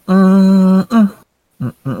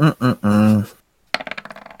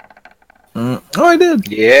 Oh, I did.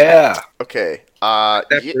 Yeah. Okay.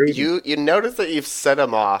 prudent. You notice that you've set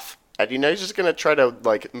him off, and you know he's just gonna try to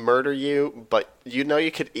like murder you, but you know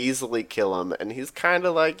you could easily kill him, and he's kind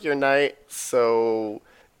of like your knight, so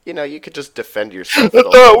you know you could just defend yourself. the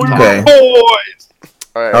whole time. Okay. boys.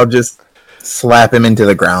 All right. I'll just slap him into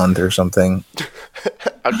the ground or something.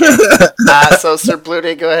 Okay. So Sir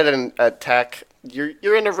Bluty, go ahead and attack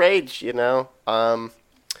you're in a rage, you know.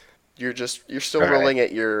 You're still All right. rolling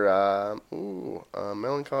at your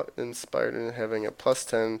melancholy inspired and having a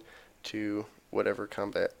 +10 to whatever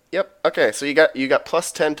combat. Yep. Okay, so you got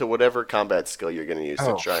 +10 to whatever combat skill you're gonna use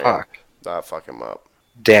to Oh, try fuck. and fuck him up.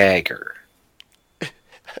 Dagger.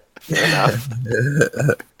 Fair enough.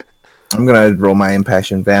 I'm gonna roll my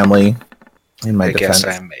impassioned family in my I defense.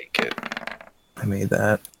 guess I make it. I made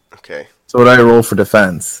that. Okay. So what do I roll for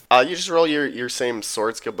defense? You just roll your same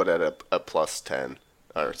sword skill, but at a +10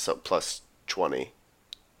 or so +20.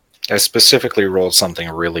 I specifically rolled something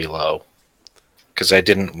really low because I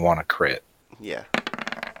didn't want to crit. Yeah.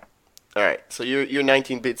 All right. So your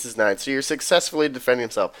 19 beats his 9. So you're successfully defending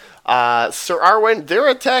himself. Sir Arwen, they're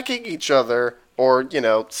attacking each other, or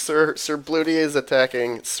Sir Bluty is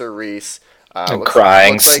attacking Sir Reese. I'm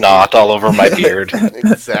crying looks like snot all over my beard.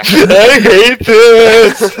 Exactly. I hate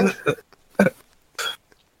this.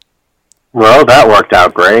 Well, that worked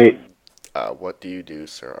out great. What do you do,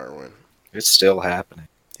 Sir Arwen? It's still happening.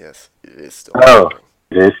 Yes, it is still. Oh. happening.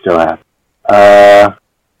 It is still happening.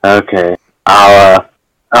 Okay.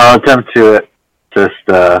 I'll attempt to just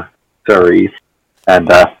Cerise and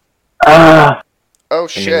Oh You mean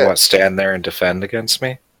shit. what? Stand there and defend against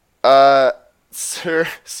me? Sir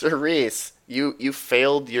Reese, you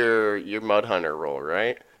failed your Mud Hunter roll,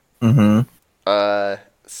 right? Mm-hmm.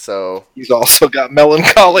 So He's also got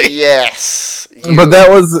melancholy. yes. But that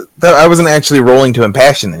I wasn't actually rolling to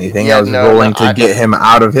impassion anything. Yeah, I was no, rolling no, to get him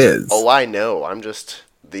out of his. Oh, I know.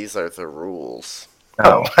 These are the rules.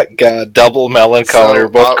 Oh my god, double melancholy. So, We're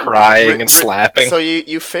both crying and slapping. So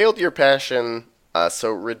you failed your passion.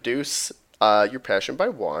 So reduce your passion by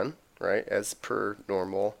 1, right, as per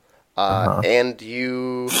normal. And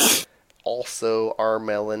you also are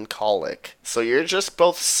melancholic. So you're just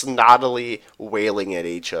both snottily wailing at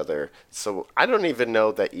each other. So I don't even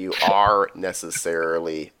know that you are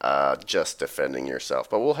necessarily just defending yourself.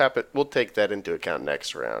 But we'll take that into account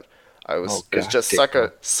next round. It was just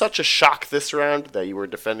such a shock this round that you were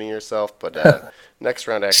defending yourself, but next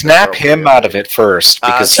round actually Snap him out of it first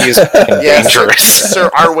because he's dangerous. Sir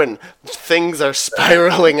Arwen, things are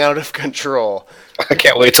spiraling out of control. I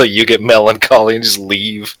can't wait till you get melancholy and just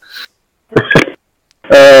leave.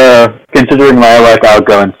 considering my luck, I'll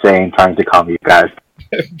go insane trying to calm you guys.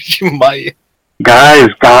 You might. Guys,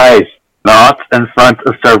 not in front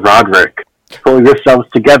of Sir Roderick. Pull yourselves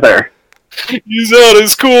together. He's not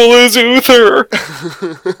as cool as Uther.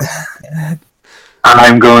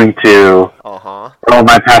 I'm going to Uh-huh. roll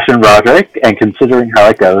my passion, Roderick, and considering how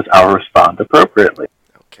it goes, I'll respond appropriately.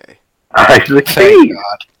 Okay. I Thank succeed.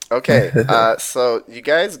 God. Okay, so you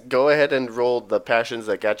guys go ahead and roll the passions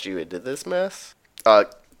that got you into this mess.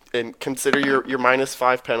 And consider your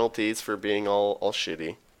 -5 penalties for being all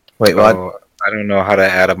shitty. Wait, what? Oh, I don't know how to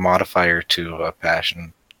add a modifier to a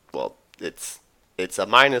passion. Well, it's a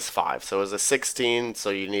 -5, so it was a 16, so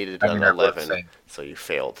you needed I an mean, that would 11, say. so you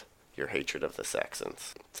failed your hatred of the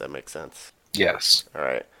Saxons. Does that make sense? Yes. All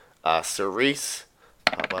right. Sir Reese,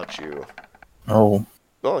 how about you? Oh.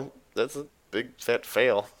 Oh, that's a big fat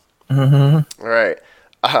fail. Mm-hmm. All right.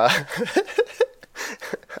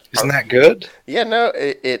 Isn't that good? Yeah, no,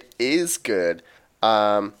 it is good.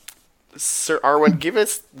 Sir Arwen, give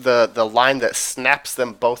us the line that snaps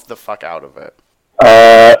them both the fuck out of it.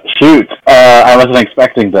 Shoot. I wasn't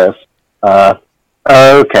expecting this.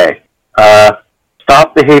 Okay.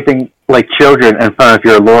 Stop behaving like children in front of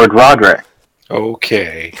your Lord Roderick.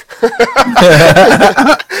 Okay.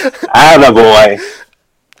 Attaboy.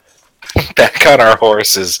 Back on our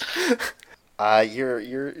horses.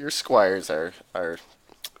 Your squires are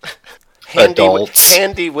handy Adults.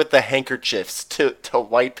 handy with the handkerchiefs to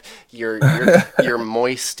wipe your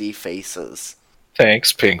moisty faces.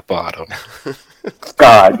 Thanks, Pink Bottom.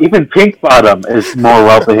 God, even Pink Bottom is more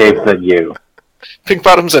well behaved than you. Pink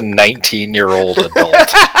Bottom's a 19-year-old adult.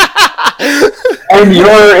 And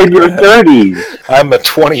you're in your 30s. I'm a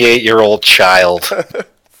 28-year-old child.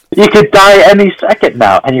 You could die any second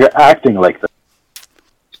now, and you're acting like this.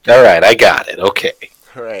 Alright, I got it. Okay.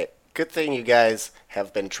 All right. Good thing you guys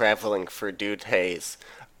have been traveling for 2 days.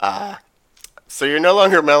 So you're no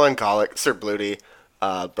longer melancholic, Sir Bluty.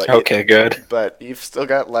 But Okay, good. but you've still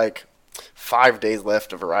got like 5 days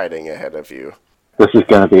left of riding ahead of you. This is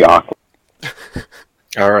going to be awkward.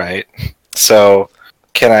 Alright. So,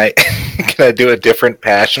 can I can I do a different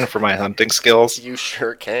passion for my hunting skills? You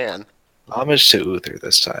sure can. Homage to Uther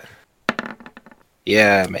this time.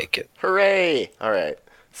 Yeah, make it. Hooray! All right.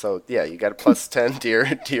 So yeah, you got a +10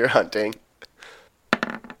 to your hunting.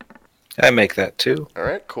 I make that too. All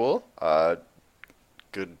right, cool.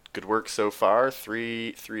 Good work so far.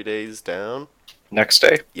 Three days down. Next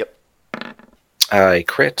day. Yep. A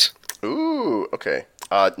crit. Ooh, okay.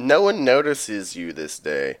 No one notices you this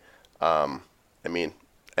day. I mean,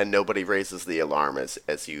 and nobody raises the alarm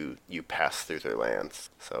as you pass through their lands.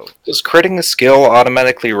 So Does critting a skill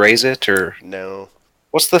automatically raise it, or no,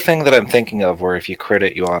 what's the thing that I'm thinking of where if you crit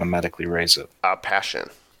it, you automatically raise it? passion.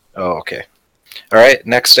 Oh, okay. All right,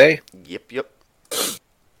 next day. Yep.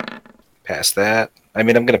 Pass that. I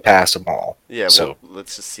mean, I'm going to pass them all. Yeah. So, Well,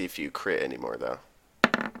 let's just see if you crit anymore though.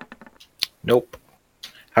 nope.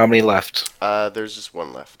 How many left? There's just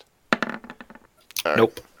one left. All right.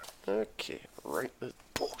 Nope. Okay, write this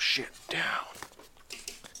bullshit down.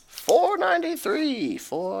 493.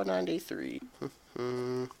 493.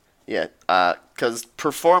 Yeah, because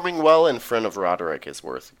performing well in front of Roderick is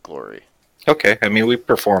worth glory. Okay, I mean, we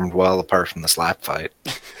performed well apart from the slap fight.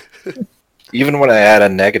 Even when I had a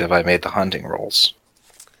negative, I made the hunting rolls.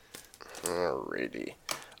 Alrighty.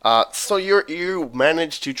 So you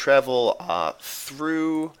managed to travel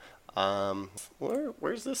through.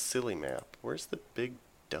 Where's this silly map? Where's the big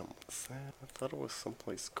dump? What's that? I thought it was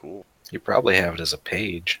someplace cool. You probably have it as a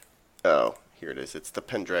page. Oh, here it is. It's the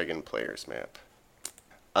Pendragon Players map.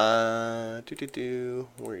 Where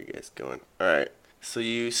are you guys going? Alright. So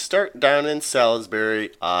you start down in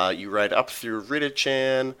Salisbury. You ride up through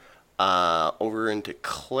Ridichan, over into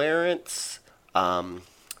Clarence,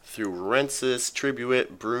 through Rensis,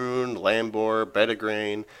 Tribuet, Brune, Lambor,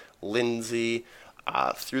 Bedegrain, Lindsay,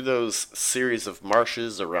 through those series of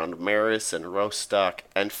marshes around Maris and Rostock,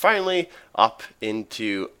 and finally up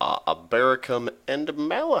into Abericum and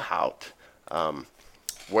Malahout,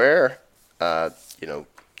 where,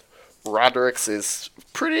 Roderick's is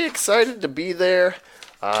pretty excited to be there.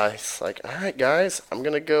 He's like, alright guys, I'm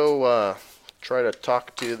gonna go try to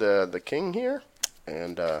talk to the king here,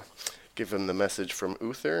 and give him the message from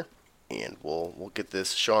Uther, and we'll get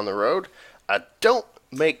this show on the road. Don't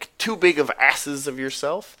make too big of asses of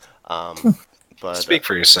yourself. But Speak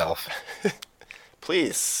for yourself.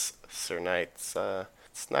 please, Sir Knights,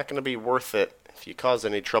 it's not going to be worth it if you cause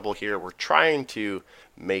any trouble here. We're trying to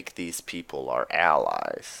make these people our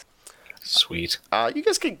allies. Sweet. You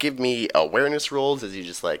guys could give me awareness rolls as you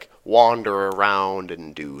just wander around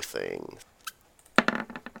and do things.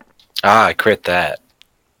 I crit that.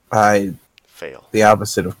 I Fail. the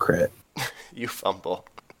opposite of crit. You fumble.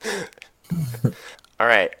 All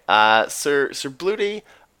right, Sir Bluty,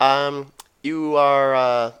 you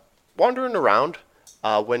are wandering around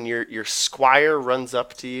when your squire runs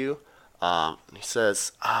up to you. And he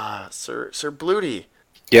says, Sir Bluty,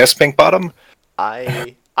 Yes, Pink Bottom?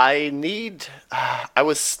 I need. I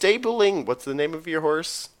was stabling. What's the name of your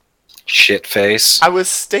horse? Shitface. I was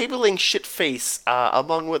stabling Shitface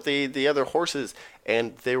among with the other horses,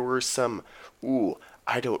 and there were some.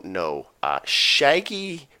 I don't know.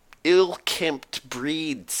 Shaggy, ill-kempt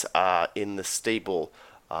breeds in the stable.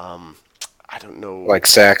 I don't know. Like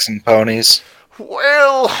Saxon ponies?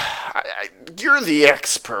 Well, you're the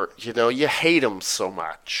expert. You hate them so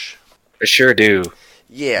much. I sure do.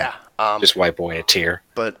 Yeah. Just wipe away a tear.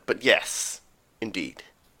 But yes, indeed.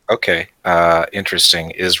 Okay,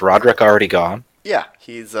 interesting. Is Roderick already gone? Yeah,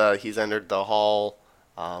 he's entered the hall.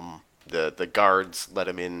 The guards let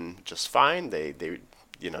him in just fine. They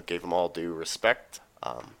gave him all due respect.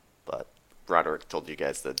 But Roderick told you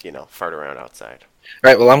guys that fart around outside. All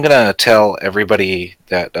right. Well, I'm gonna tell everybody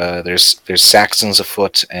that there's Saxons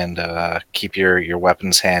afoot, and keep your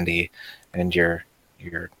weapons handy, and your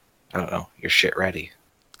I don't know, your shit ready.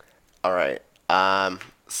 All right.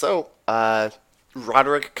 So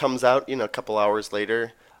Roderick comes out, a couple hours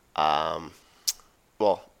later. Well,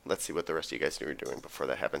 let's see what the rest of you guys were doing before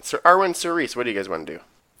that happened. Sir Arwen, Sir Reese, what do you guys want to do?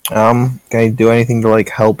 Can I do anything to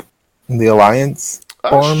help the alliance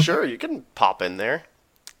form? Sure, you can pop in there.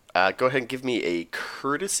 Go ahead and give me a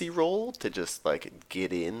courtesy roll to just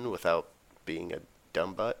get in without being a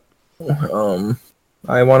dumb butt.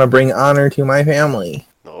 I want to bring honor to my family.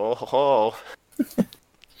 Oh.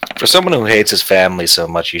 For someone who hates his family so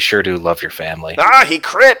much, you sure do love your family. He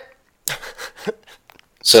crit!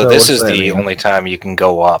 So So this what's is that the mean? only time you can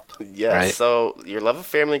go up. Yeah, right? so your love of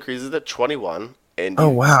family increases at 21. And Oh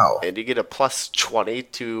wow! And you get a plus 20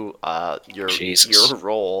 to your Jesus.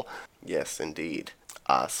 roll. Yes, indeed.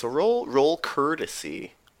 So roll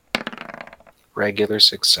courtesy. Regular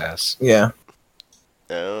success. Yeah.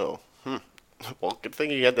 Oh. Well, good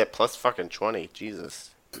thing you had that plus fucking 20.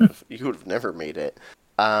 Jesus. You would have never made it.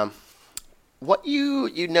 What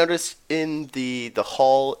you notice in the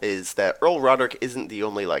hall is that Earl Roderick isn't the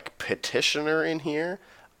only petitioner in here.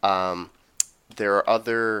 There are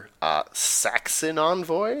other Saxon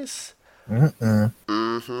envoys. Mm-mm.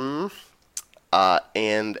 Mm-hmm.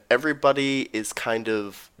 and everybody is kind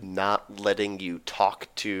of not letting you talk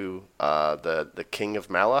to the King of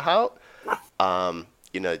Malahout.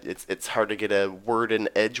 It's hard to get a word in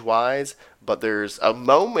edgewise, but there's a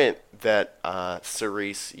moment that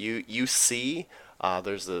Cerise, you see.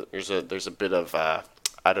 There's a bit of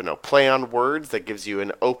I don't know, play on words that gives you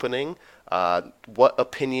an opening. What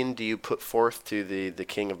opinion do you put forth to the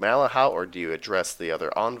King of Malahout, or do you address the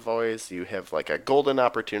other envoys? You have like a golden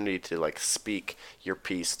opportunity to like speak your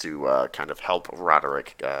piece to kind of help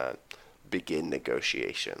Roderick begin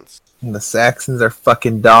negotiations. The Saxons are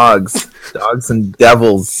fucking dogs. Dogs and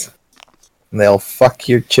devils. And they'll fuck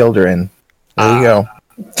your children. There you go.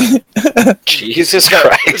 Jesus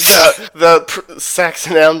Christ. The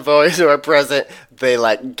Saxon envoys who are present, they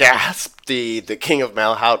like gasp. The King of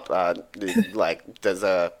Malahout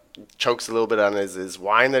chokes a little bit on his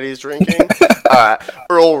wine that he's drinking.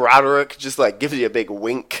 Earl Roderick just like gives you a big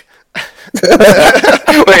wink.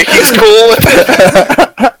 Wait, he's cool with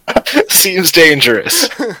it. Seems dangerous.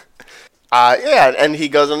 And he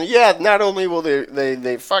goes on. Yeah, not only will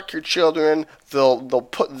they fuck your children, they'll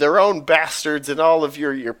put their own bastards in all of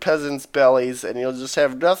your peasants' bellies, and you'll just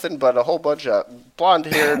have nothing but a whole bunch of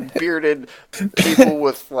blonde-haired, bearded people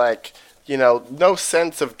with no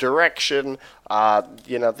sense of direction.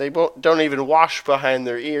 They don't even wash behind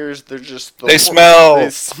their ears. They're just they smell. They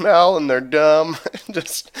smell and they're dumb.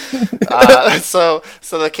 Just so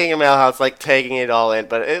the King of Malahout's like taking it all in,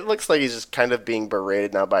 but it looks like he's just kind of being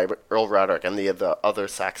berated now by Earl Roderick, and the other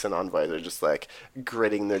Saxon envoys are just like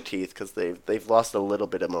gritting their teeth because they've lost a little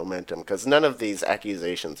bit of momentum because none of these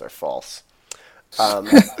accusations are false.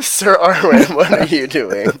 Sir Arwen, what are you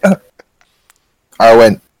doing?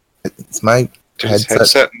 Arwen, it's my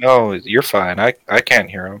headset. No, you're fine. I can't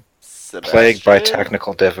hear him. Sebastian? Plagued by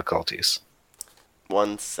technical difficulties.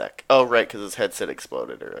 1 sec. Oh, right, because his headset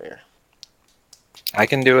exploded earlier. I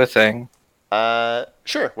can do a thing.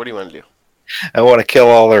 Sure. What do you want to do? I want to kill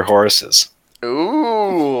all their horses.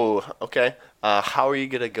 Ooh. Okay. How are you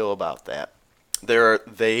gonna go about that? There's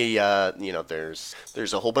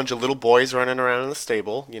a whole bunch of little boys running around in the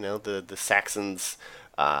stable. The Saxons'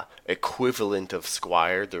 equivalent of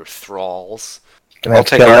squire. They're thralls. Can I'll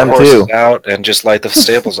take our horses out and just light the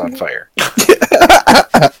stables on fire.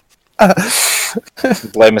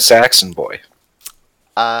 Blame a Saxon boy.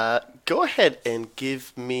 Go ahead and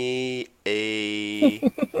give me a...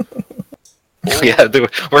 Yeah,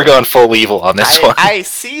 we're going full evil on this one. I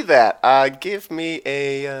see that. Give me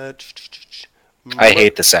a... I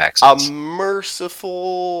hate the Saxons. A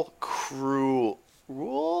merciful cruel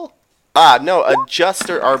rule? No, a just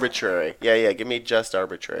or arbitrary. Yeah, give me just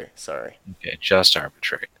arbitrary. Sorry. Okay, just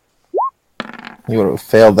arbitrary. You would have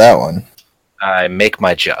failed that one. I make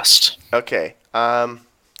my just. Okay.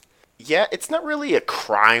 Yeah, it's not really a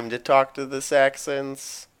crime to talk to the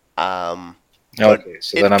Saxons. Okay,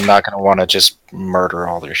 so then I'm not going to want to just murder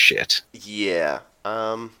all their shit. Yeah.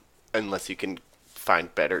 Unless you can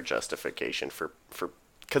find better justification for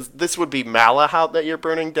because this would be Malahout that you're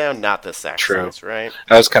burning down, not the Saxons, True. right?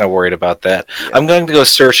 I was kind of worried about that. Yeah. I'm going to go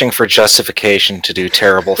searching for justification to do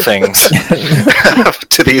terrible things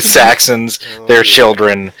to these Saxons, their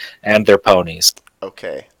children, and their ponies.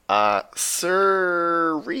 Okay.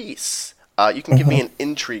 Sir Reese, you can give me an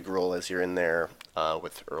intrigue roll as you're in there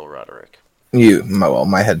with Earl Roderick.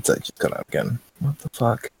 My headset just got out again. What the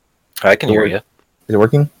fuck? I can hear you. Is it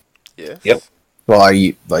working? Yes. Yep. Well, are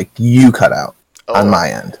you you cut out on my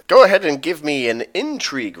end? Go ahead and give me an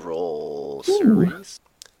intrigue roll, Sir Reese.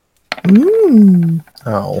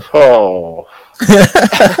 Oh. Oh.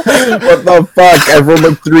 What the fuck? I've rolled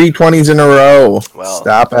like 3 20s in a row. Well,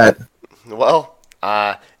 stop it. Well,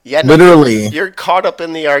 yeah. Literally. You're caught up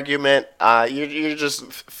in the argument. You're just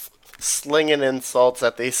slinging insults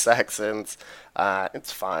at these Saxons.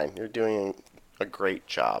 It's fine. You're doing a great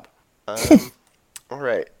job. All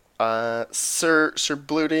right. Sir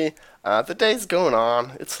Bluty, the day's going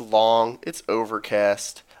on. It's long. It's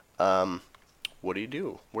overcast. What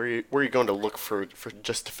do? Where are you going to look for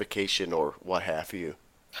justification or what have you?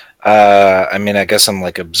 I guess I'm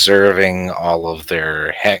observing all of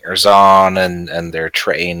their hangers-on and their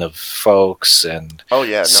train of folks and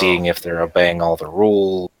seeing if they're obeying all the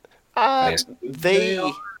rules.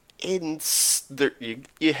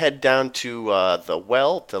 You head down to the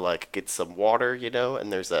well to get some water,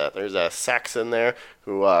 and there's a Saxon there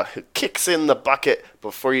who kicks in the bucket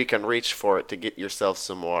before you can reach for it to get yourself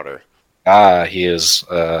some water. He has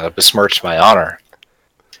besmirched my honor.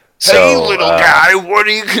 Hey, little guy, what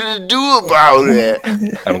are you gonna do about it?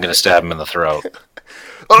 I'm gonna stab him in the throat.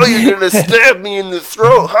 Oh, you're gonna stab me in the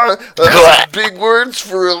throat, huh? That's big words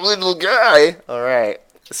for a little guy. All right.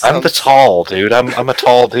 I'm the tall dude. I'm a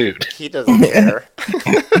tall dude. He doesn't care.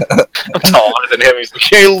 I'm taller than him. He's like,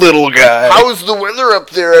 hey, little guy. How's the weather up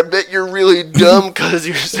there? I bet you're really dumb because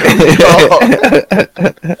you're so tall.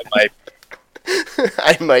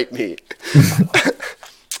 I might be.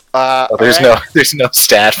 There's no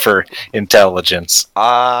stat for intelligence.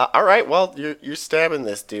 All right. Well, you're stabbing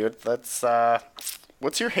this dude. Let's.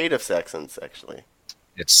 What's your hate of Saxons actually?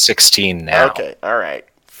 It's 16 now. Okay. All right.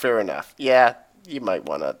 Fair enough. Yeah, you might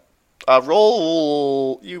want to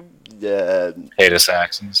roll. You. Hate of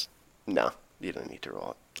Saxons. No, you don't need to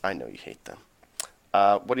roll it. I know you hate them.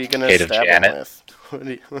 What are you gonna Hate of stab Janet. him with?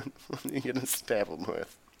 What are you gonna stab him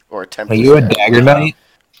with? Or attempt? Are to you a stab him? dagger knight?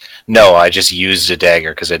 No, I just used a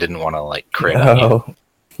dagger because I didn't want to like crit on you.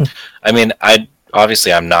 No. I mean, I'm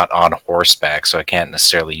not on horseback, so I can't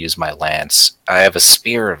necessarily use my lance. I have a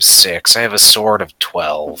spear of 6. I have a sword of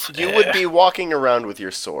 12. You would be walking around with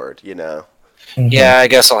your sword, you know. Yeah, I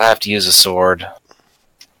guess I'll have to use a sword.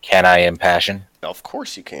 Can I impassion? Of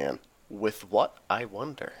course you can. With what, I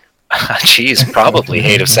wonder? Jeez, probably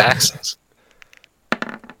hate of Saxons.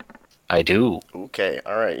 I do. Okay,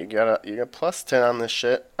 all right. You got plus 10 on this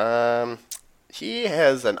shit. He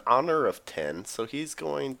has an honor of 10, so he's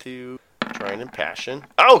going to try and impassion.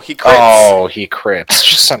 Oh, he crits. Oh, he crits.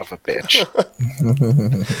 Son of a bitch.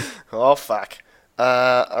 Oh fuck.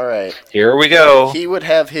 All right. Here we go. He would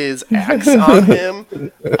have his axe on him,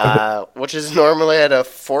 which is normally at a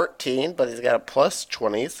 14, but he's got a plus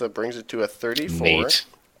 20, so it brings it to a 34. Neat.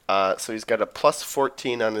 So he's got a plus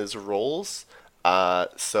 14 on his rolls.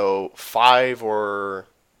 So 5 or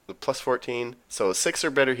the plus 14. So 6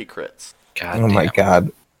 or better, he crits. God Oh my damn.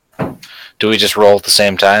 god. Do we just roll at the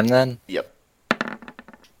same time then? Yep.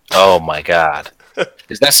 Oh my god.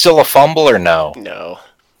 Is that still a fumble or no? No.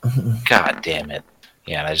 God damn it.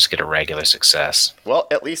 Yeah, and I just get a regular success. Well,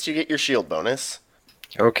 at least you get your shield bonus.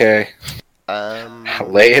 Okay. Um,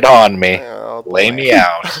 Lay it on me. oh, Lay boy. me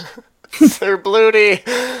out. Sir Bloody.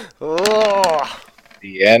 Oh.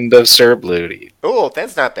 The end of Sir Bloody. Oh,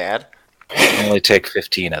 that's not bad. I only take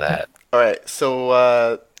 15 of that. All right.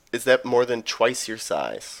 So, is that more than twice your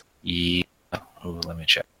size? Yeah. Ooh, let me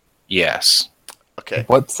check. Yes. Okay.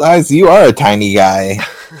 What size? You are a tiny guy.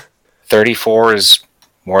 34 is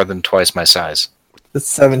more than twice my size. It's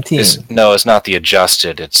 17. No, it's not the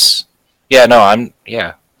adjusted. It's... Yeah, no, I'm...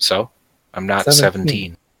 Yeah, so? I'm not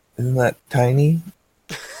 17. 17. Isn't that tiny?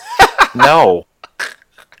 No.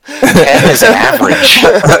 10 is average.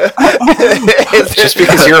 Just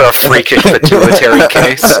because you're a freakish pituitary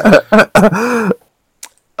case.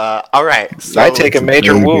 All right. So I take a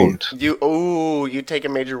major wound. You take a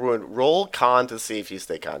major wound. Roll con to see if you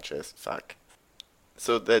stay conscious. Fuck.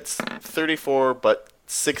 So that's 34, but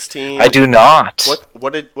 16. I do not.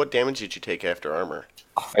 What damage did you take after armor?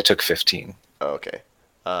 I took 15. Oh, okay.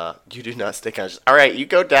 You do not stay conscious. All right, you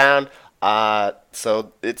go down.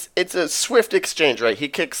 So it's a swift exchange, right? He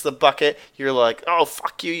kicks the bucket. You're like, oh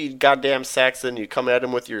fuck you, you goddamn Saxon. You come at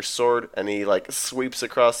him with your sword, and he like sweeps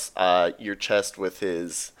across your chest with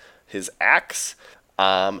his axe.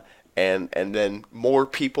 And then more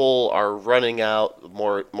people are running out.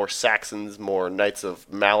 More Saxons, more Knights of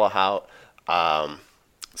Malahout.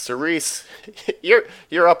 Cerise,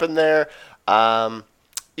 you're up in there.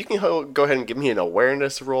 You can go ahead and give me an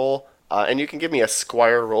awareness roll. And you can give me a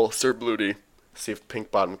squire roll, Sir Bloody. See if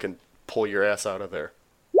Pinkbottom can pull your ass out of there.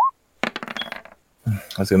 I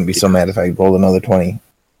was going to be so mad if I rolled another 20.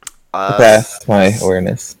 Pass my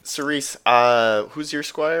awareness. Cerise, who's your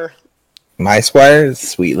squire? My squire is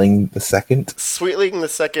Sweetling the Second. Sweetling the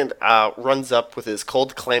Second runs up with his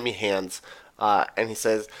cold, clammy hands, and he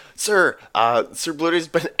says, Sir, Sir Bloody's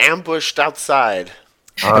been ambushed outside.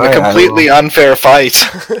 In a completely unfair fight.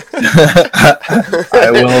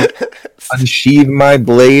 I will unsheathe my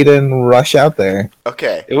blade and rush out there.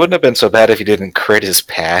 Okay. It wouldn't have been so bad if you didn't crit his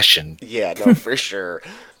passion. Yeah, no, for sure.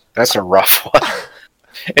 That's a rough one.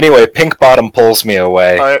 Anyway, Pinkbottom pulls me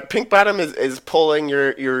away. All right, Pinkbottom is pulling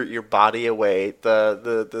your body away.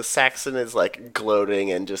 The Saxon is like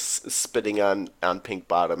gloating and just spitting on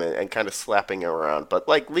Pinkbottom and kind of slapping him around, but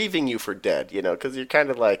like leaving you for dead, you know, because you're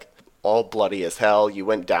kind of like all bloody as hell. You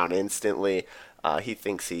went down instantly. He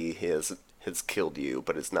thinks he has killed you,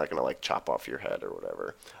 but it's not gonna like chop off your head or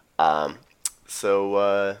whatever.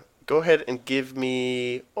 So go ahead and give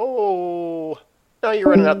me. Oh, now you're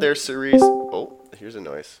running out there, Cerise. Oh, here's a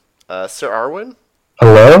noise. Sir Arwen.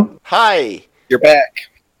 Hello? Hi. You're back.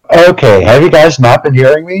 Okay, have you guys not been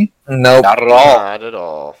hearing me? Nope. Not at all. Not at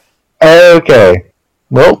all. Okay.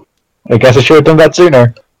 Well, I guess I should have done that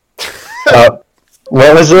sooner.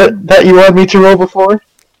 What was it that you wanted me to roll before?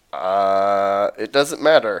 It doesn't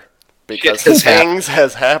matter. Because Shit has things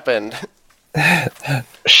has happened.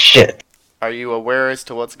 Shit. Are you aware as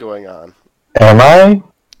to what's going on? Am I?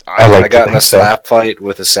 I like I to got in a think so. slap fight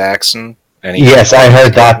with a Saxon, and he Yes, I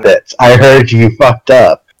heard that bit. I heard you fucked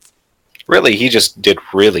up. Really, he just did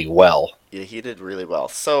really well. Yeah, he did really well.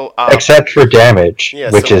 So, Except for damage,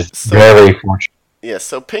 yeah, which so- is so- very fortunate. yeah,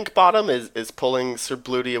 so Pink Bottom is pulling Sir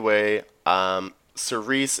Bluty away.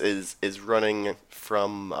 Cerise is running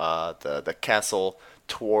from the castle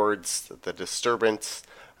towards the disturbance,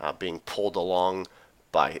 being pulled along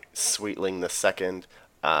by Sweetling the Second.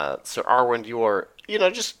 Sir Arwen, you are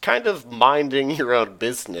just kind of minding your own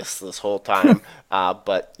business this whole time.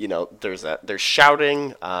 But there's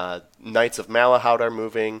shouting. Knights of Malahout are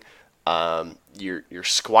moving. Your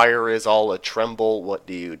squire is all a tremble. What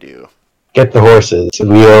do you do? Get the horses.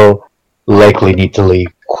 We'll likely need to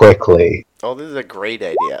leave quickly. Oh, this is a great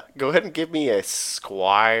idea. Go ahead and give me a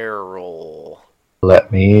squire roll.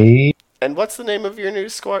 Let me. And what's the name of your new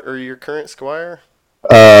squire or your current squire?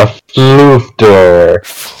 Floofder.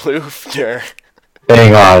 Floofner.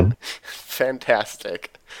 Hang on.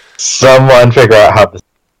 Fantastic. Someone figure out how this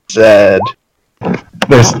is said.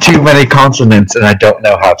 There's too many consonants and I don't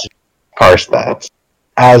know how to parse that.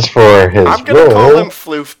 As for his I'm gonna call him role,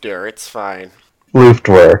 Floofder. It's fine.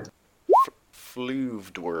 Floofder.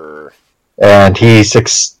 Floofdwer. And he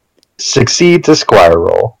succeeds a squire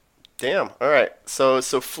role. Damn. All right. So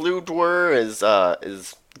Floofdwer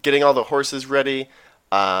is getting all the horses ready.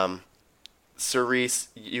 Cerise,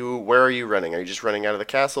 where are you running? Are you just running out of the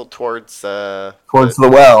castle towards Towards the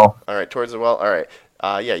well. All right, towards the well. All right.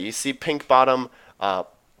 Yeah, you see Pink Bottom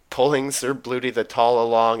pulling Sir Bluty the Tall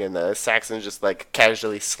along, and the Saxon's just like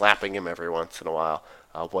casually slapping him every once in a while.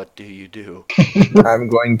 What do you do? I'm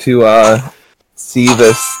going to see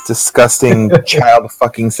this disgusting child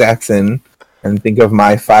fucking Saxon and think of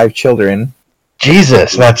my 5 children.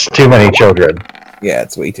 Jesus, that's too many children. Yeah,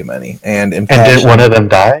 it's way too many. And And did one of them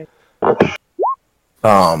die?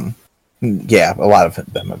 yeah, a lot of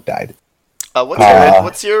them have died.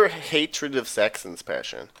 What's your hatred of Saxon's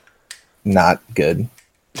passion? Not good.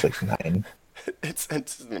 It's like 9. It's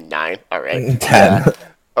 9. All right. 10. Yeah.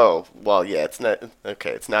 Oh well, yeah. It's not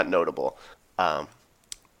okay. It's not notable.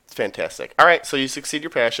 It's fantastic. All right, so you succeed your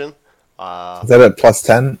passion. Is that a plus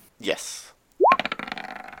 10? Yes.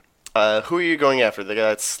 Who are you going after? The guy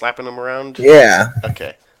that's slapping him around? Yeah.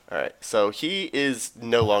 Okay. All right. So he is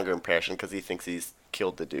no longer impassioned because he thinks he's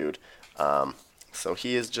killed the dude. So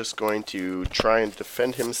he is just going to try and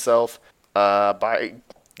defend himself by,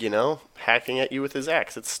 hacking at you with his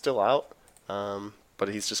axe. It's still out, but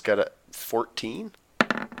he's just got a 14.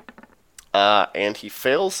 And he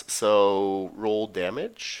fails, so roll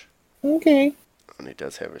damage. Okay. And he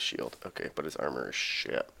does have a shield. Okay, but his armor is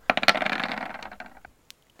shit.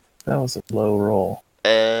 That was a low roll.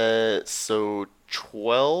 So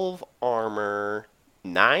 12 armor,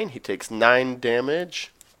 9. He takes 9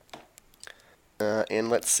 damage. And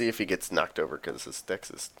let's see if he gets knocked over because his dex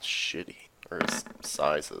is shitty. Or his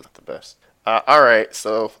size is the best. Alright,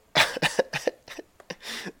 so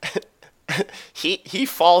he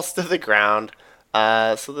falls to the ground.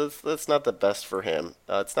 So that's not the best for him.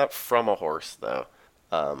 It's not from a horse though.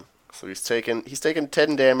 So he's taken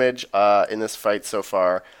 10 damage in this fight so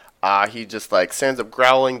far. He just stands up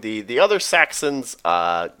growling. The other Saxons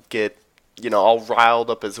get all riled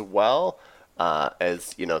up as well,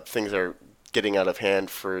 as things are getting out of hand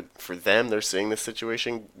for them. They're seeing this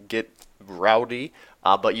situation get rowdy,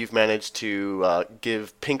 but you've managed to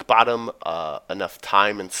give Pink Bottom enough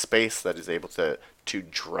time and space that is able to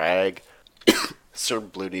drag Sir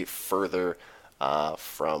Bluty further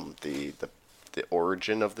from the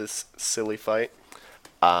origin of this silly fight.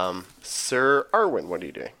 Sir Arwen, what are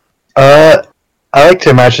you doing? I like to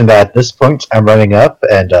imagine that at this point I'm running up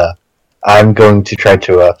and I'm going to try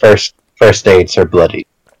to first aid Sir Bloody.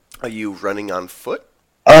 Are you running on foot,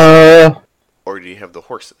 Or or do you have the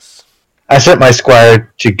horses? I sent my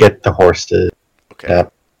squire to get the horse to. Okay.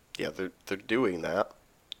 Yeah, they're doing that.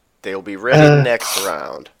 They'll be ready next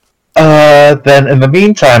round. Then in the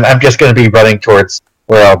meantime, I'm just going to be running towards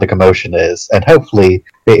where all the commotion is, and hopefully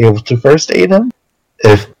be able to first aid him,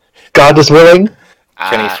 if God is willing.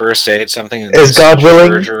 Can he first aid something? Is God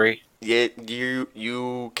willing? Surgery? Yeah,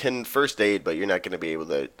 you can first aid, but you're not going to be able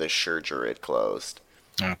to suture it closed.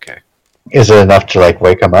 Okay. Is it enough to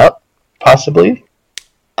wake him up? Possibly.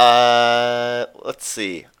 Let's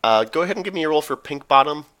see. Go ahead and give me a roll for Pink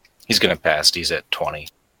Bottom. He's gonna pass. He's at 20.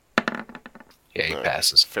 Yeah, he Alright,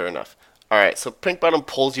 passes. Fair enough. All right, so Pink Bottom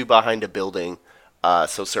pulls you behind a building,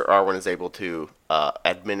 so Sir Arwen is able to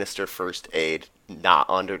administer first aid, not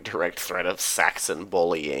under direct threat of Saxon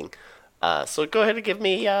bullying. So go ahead and give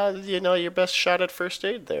me, your best shot at first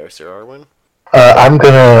aid there, Sir Arwen. I'm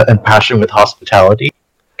gonna impassion with hospitality,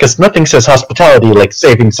 because nothing says hospitality like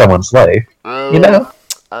saving someone's life. You know?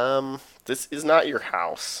 This is not your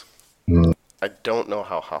house. Mm. I don't know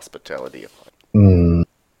how hospitality applies. Mm.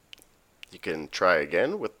 You can try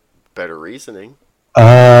again with better reasoning.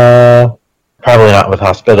 Probably not with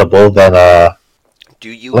hospitable. Then Do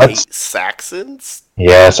you let's- hate Saxons?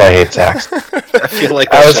 yes, I hate Saxons. I feel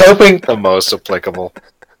like I was that's hoping. the most applicable.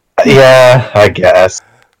 Yeah, I guess.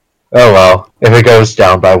 Oh well, if it goes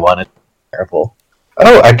down by one, it's terrible.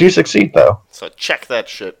 Oh, I do succeed though. So check that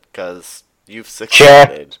shit, because you've Check.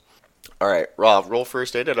 succeeded. Alright, Rob, roll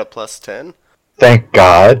first aid at a +10. Thank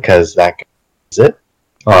God, because that is it.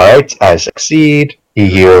 Alright, I succeed. He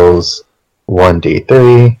heals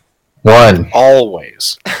 1d3. 1.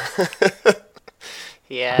 Always.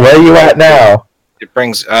 Yeah. Where are you at now? It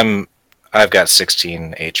brings. I've got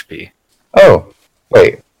 16 HP. Oh,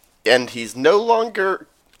 wait. And he's no longer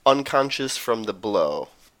unconscious from the blow.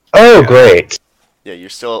 Oh, great. Yeah, you're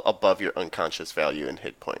still above your unconscious value in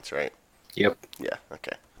hit points, right? Yep. Yeah,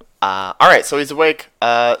 okay. Alright, so he's awake.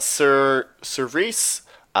 Sir Reese,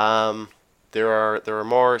 there are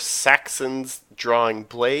more Saxons drawing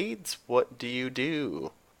blades. What do you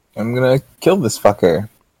do? I'm gonna kill this fucker.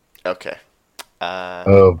 Okay.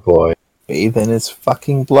 Oh boy. Bathe in his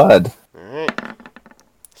fucking blood. Alright.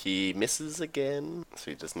 He misses again,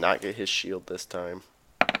 so he does not get his shield this time.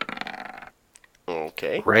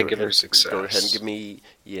 Okay. Regular success. Go ahead and give me,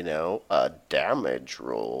 a damage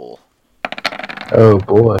roll. Oh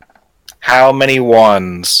boy. How many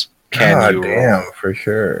ones can God you damn, for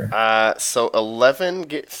sure. So 11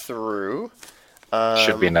 get through. roll?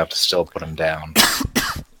 Should be enough to still put him down.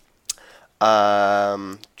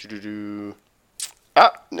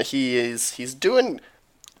 He's doing,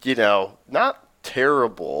 not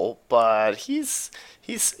terrible, but he's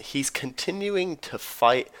continuing to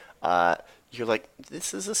fight. You're like,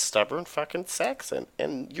 this is a stubborn fucking Saxon,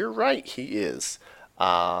 and you're right, he is.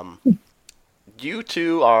 You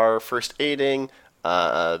two are first aiding.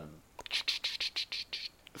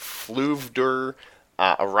 Fluvdur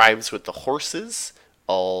arrives with the horses.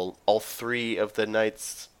 All three of the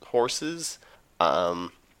knight's horses.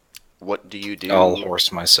 What do you do? I'll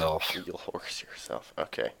horse myself. You'll horse yourself.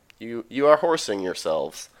 Okay. You are horsing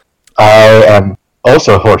yourselves. I am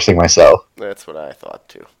also horsing myself. That's what I thought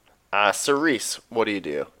too. Cerise, what do you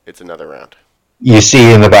do? It's another round. You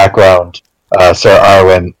see in the background Sir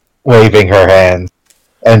Arwen waving her hand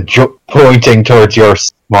and pointing towards your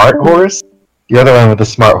smart horse. You're the one with the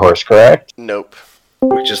smart horse, correct? Nope.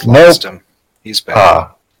 We just Nope. lost him. He's back.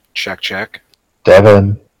 Ah, Check.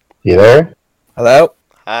 Devin, you there? Hello?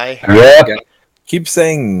 Hi. Yeah. Keep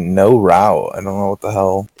saying no route. I don't know what the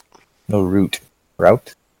hell. No route.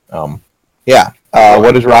 Route? Yeah.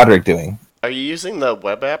 What is Roderick doing? Are you using the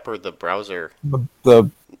web app or the browser? The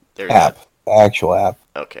There you app. The actual app.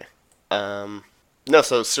 go. Okay. No.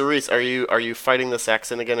 So Cerise, are you fighting the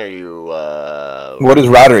Saxon again? Are you? What is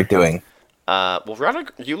Roderick doing? Well,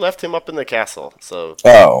 Roderick, you left him up in the castle, so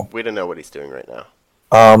Oh. we don't know what he's doing right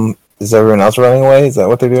now. Is everyone else running away? Is that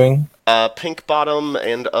what they're doing? Pink Bottom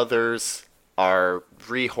and others are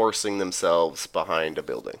rehorsing themselves behind a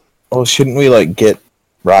building. Well, shouldn't we, get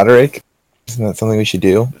Roderick? Isn't that something we should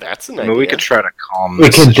do? That's an I idea. mean, we could try to calm We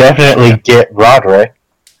this can situation. definitely get Roderick,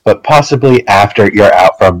 but possibly after you're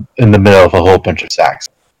out from in the middle of a whole bunch of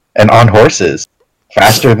Saxons. And on horses.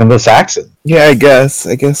 Faster than the Saxon. Yeah, I guess.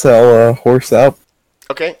 I guess I'll horse up.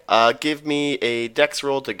 Okay. Give me a dex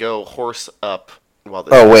roll to go horse up while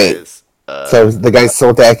this Oh, guy wait. is. So the guy's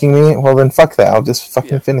still attacking me? Well, then fuck that. I'll just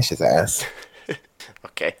fucking Yeah. finish his ass.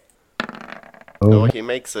 Okay. Oh. Oh, he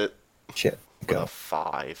makes it Shit. with Go. a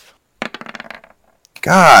 5.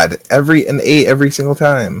 God, an 8 every single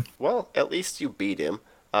time. Well, at least you beat him.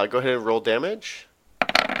 Go ahead and roll damage.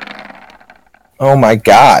 Oh my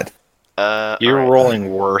god. You're alright.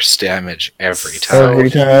 rolling worse damage every time. So Every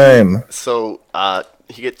he- time. So,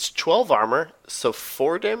 he gets 12 armor, so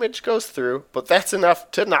 4 damage goes through, but that's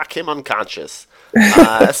enough to knock him unconscious.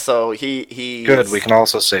 So he's Good. We can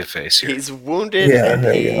also save face here. he's wounded, Yeah, and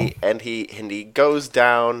there you he goes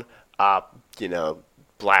down,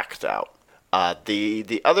 blacked out.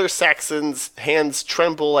 The other Saxons' hands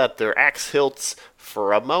tremble at their axe hilts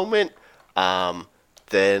for a moment.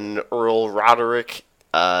 Then Earl Roderick,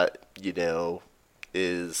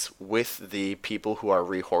 is with the people who are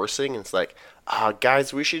rehorsing, and it's like,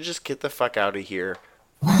 guys, we should just get the fuck out of here.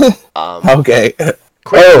 Okay.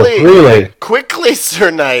 Quickly, Oh, really? quickly, Sir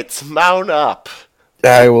Knights, mount up.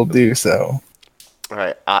 I will do so. All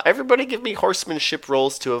right. Everybody give me horsemanship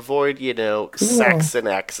rolls to avoid, sacks and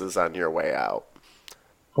axes on your way out.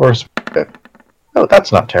 Horse. Oh,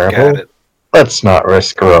 that's not terrible. Got it. Let's not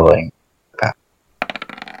risk rolling.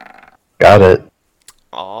 Got it.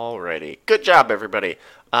 Alrighty. Good job, everybody.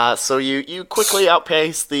 So you quickly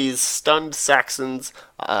outpace these stunned Saxons.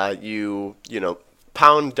 You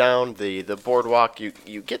pound down the boardwalk.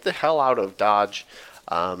 You get the hell out of Dodge.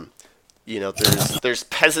 There's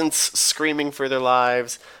peasants screaming for their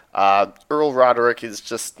lives. Earl Roderick is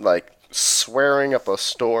just like swearing up a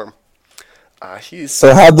storm.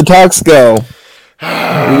 So how'd the talks go? we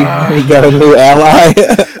got a new ally.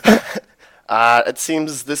 It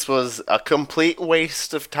seems this was a complete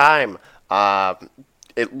waste of time.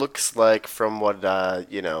 It looks like, from what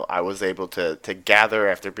I was able to gather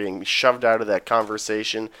after being shoved out of that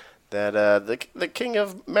conversation, that the King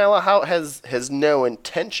of Malahout has no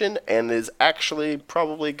intention and is actually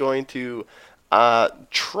probably going to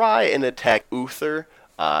try and attack Uther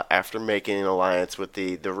after making an alliance with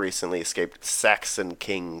the recently escaped Saxon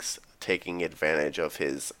kings, taking advantage of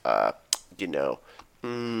his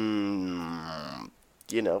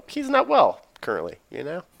he's not well currently,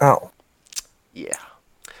 Oh. Yeah.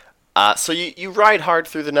 So you ride hard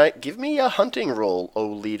through the night. Give me a hunting roll, O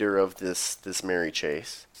leader of this merry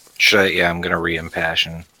chase. Should I? Yeah, I'm gonna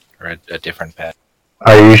re-impassion or a different pet.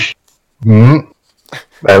 Are you?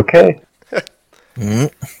 Okay. A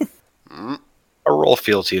roll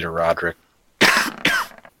fealty to Roderick.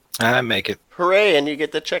 I make it, Hooray! And you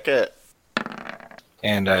get to check it.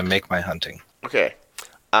 and I make my hunting. Okay.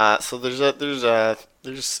 So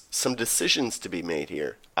there's some decisions to be made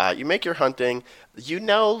here. You make your hunting. You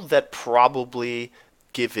know that probably,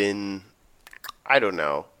 given, I don't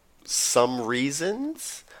know, some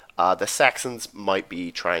reasons, the Saxons might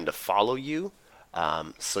be trying to follow you.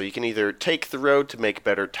 So you can either take the road to make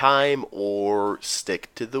better time, or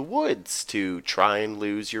stick to the woods to try and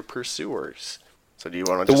lose your pursuers. So do you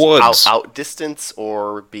want to just outdistance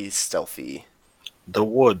or be stealthy? The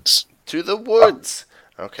woods. To the woods.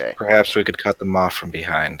 Okay. Perhaps we could cut them off from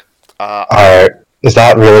behind. Is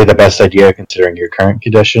that really the best idea considering your current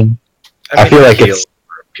condition? I feel like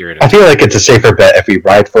it's a safer bet if we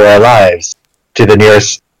ride for our lives to the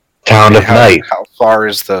nearest town of night. How far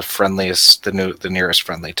is the nearest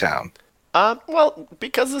friendly town? Well,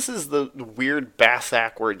 because this is the weird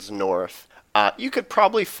backwards north, you could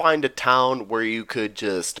probably find a town where you could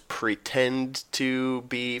just pretend to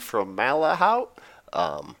be from Malahout.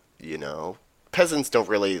 Peasants don't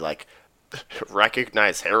really,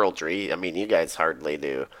 recognize heraldry. I mean, you guys hardly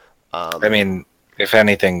do. If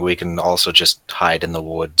anything, we can also just hide in the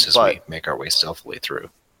woods as we make our way stealthily through.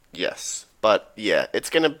 Yes. But, yeah, it's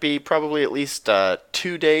going to be probably at least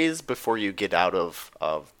 2 days before you get out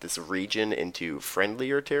of this region into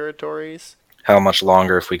friendlier territories. How much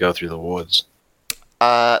longer if we go through the woods?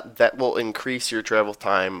 That will increase your travel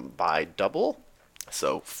time by double.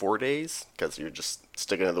 So 4 days, because you're just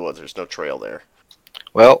sticking in the woods. There's no trail there.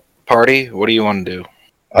 Well, party, what do you want to do?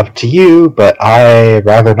 Up to you, but I'd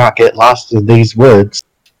rather not get lost in these woods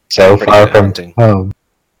so far from hunting. home.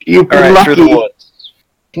 You'd be Alright, lucky. through the woods.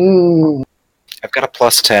 Mm. I've got a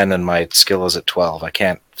 +10 and my skill is at 12. I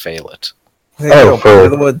can't fail it. For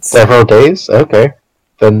the woods. several days? Okay.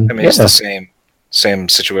 Then, It's the same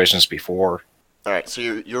situation as before. All right, so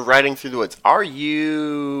you're riding through the woods. Are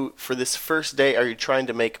you, for this first day, are you trying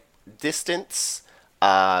to make distance?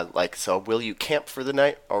 So will you camp for the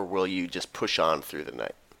night, or will you just push on through the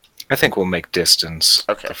night? I think we'll make distance.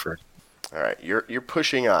 Okay. All right, you're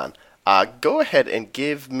pushing on. Go ahead and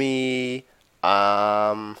give me,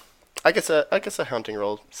 I guess a hunting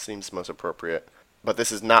roll seems most appropriate. But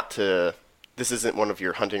this isn't one of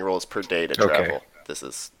your hunting rolls per day to travel. This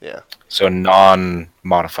is, yeah. So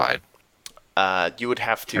non-modified. You would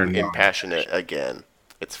have to impassion it again.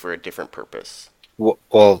 It's for a different purpose.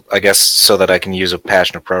 Well, I guess so that I can use a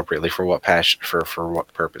passion appropriately. For what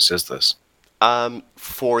purpose is this?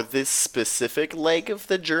 For this specific leg of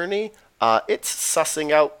the journey, it's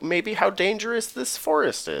sussing out maybe how dangerous this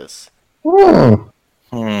forest is. I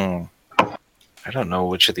don't know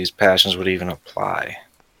which of these passions would even apply.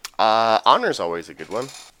 Honor's always a good one.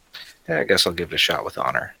 Yeah, I guess I'll give it a shot with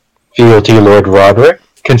honor. Fealty, Lord Roderick,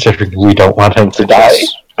 considering we don't want him to die.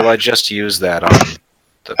 Well, I just used that on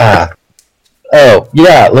the... Oh,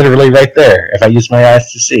 yeah, literally right there, if I use my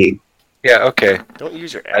eyes to see. Yeah, okay. Don't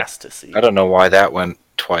use your ass to see. I don't know why that went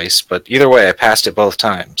twice, but either way, I passed it both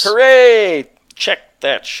times. Hooray! Check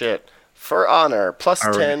that shit. For honor, plus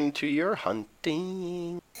All right. 10 to your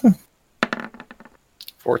hunting.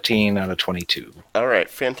 14 out of 22. Alright,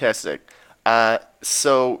 fantastic.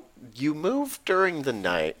 So, you move during the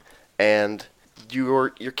night, and you're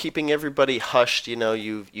keeping everybody hushed. You know,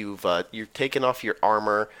 you've taken off your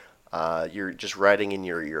armor. You're just riding in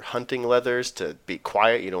your hunting leathers to be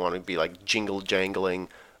quiet. You don't want to be like jingle jangling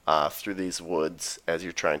through these woods as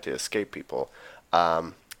you're trying to escape people.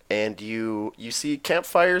 And you see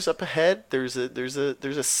campfires up ahead. There's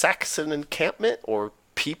a Saxon encampment or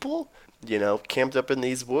people, you know, camped up in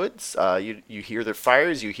these woods. You hear their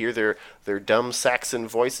fires. You hear their dumb Saxon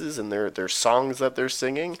voices and their songs that they're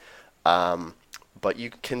singing. But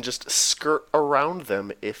you can just skirt around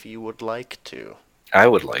them if you would like to. I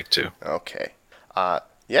would like to. Okay.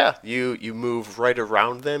 Yeah, you move right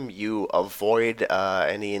around them. You avoid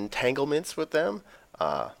any entanglements with them.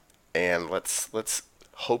 And let's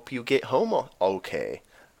hope you get home okay.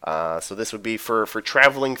 So this would be for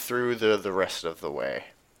traveling through the rest of the way.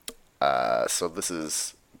 So this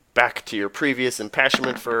is back to your previous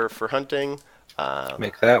impassionment for hunting.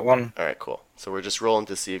 Make that one. All right, cool. So we're just rolling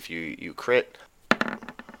to see if you crit.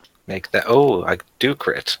 Make that. Oh, I do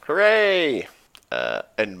crit. Hooray!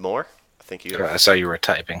 And more? I think you. I saw you were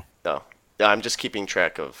typing. No, I'm just keeping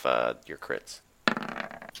track of your crits.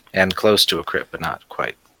 And close to a crit, but not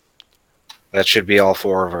quite. That should be all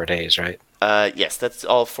 4 of our days, right? Yes, that's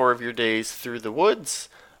all 4 of your days through the woods.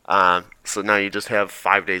 So now you just have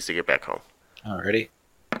 5 days to get back home. Alrighty.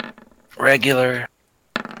 Regular.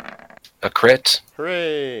 A crit.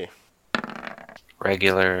 Hooray!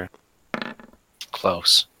 Regular.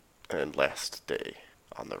 Close. And last day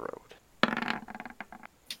on the road.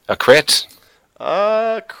 A crit.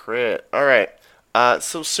 Crit. Alright.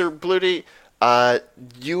 So Sir Bluty,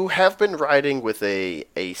 you have been riding with a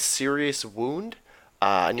serious wound.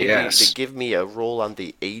 I need you to give me a roll on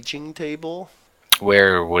the aging table.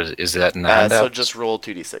 Is that in the handout? So just roll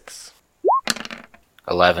 2d6.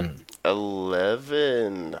 11.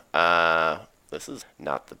 11. This is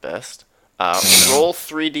not the best. Roll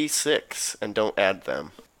 3d6 and don't add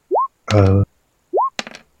them.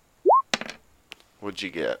 What'd you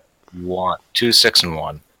get? 1. 2, 6, and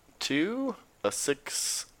 1. 2, a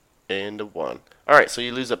 6, and a 1. Alright, so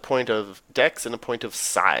you lose a point of dex and a point of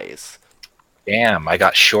size. Damn, I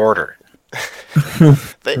got shorter.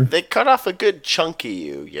 They cut off a good chunk of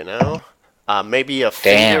you, you know? Maybe a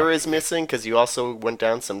finger is missing because you also went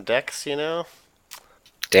down some dex, you know?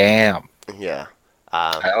 Damn. Yeah.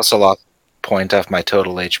 I also lost a point off my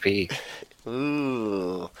total HP.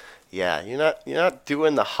 Ooh. Yeah, you're not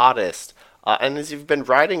doing the hottest. And as you've been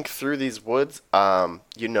riding through these woods,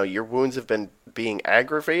 you know, your wounds have been being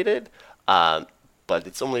aggravated, but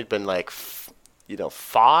it's only been like,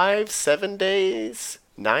 5, 7 days?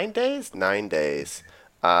 9 days? 9 days.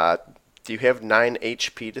 Do you have 9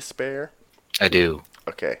 HP to spare? I do.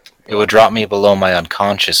 Okay. It would drop me below my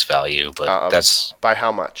unconscious value, but that's... By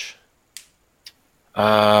how much?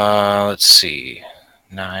 Let's see.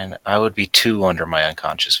 9. I would be 2 under my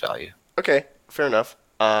unconscious value. Okay, fair enough.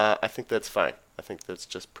 I think that's fine. I think that's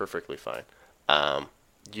just perfectly fine.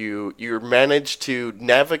 You managed to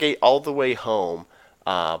navigate all the way home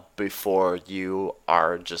before you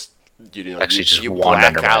are just you black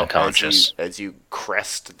under out unconscious as you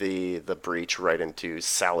crest the breach right into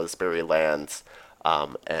Salisbury lands.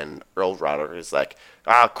 And Earl Roderick is like,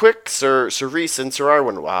 quick, Sir Reese and Sir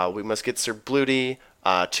Arwen, we must get Sir Bluty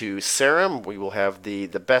to Sarum. We will have the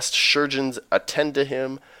best surgeons attend to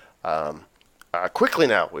him. Quickly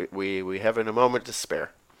now, we have a moment to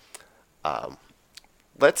spare.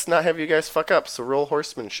 Let's not have you guys fuck up, so roll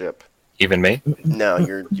horsemanship. Even me? No,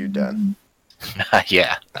 you're done.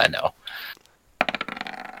 Yeah, I know.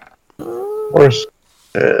 Horse.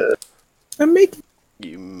 I make it.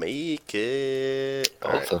 You make it.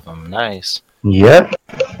 Both of them, nice. Yep.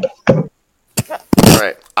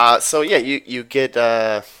 Alright, so yeah, you get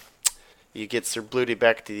Sir Bluty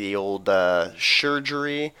back to the old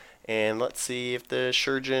surgery, and let's see if the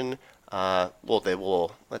surgeon,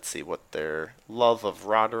 let's see what their love of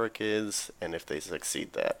Roderick is, and if they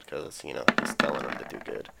succeed that, because, he's telling them to do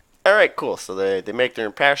good. Alright, cool, so they make their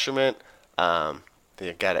impassionment,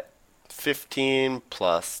 they got it 15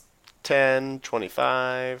 plus 10,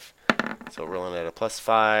 25, so rolling at a plus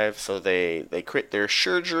 5, so they crit their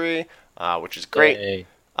surgery, which is great. Yay.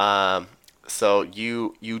 So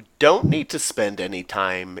you don't need to spend any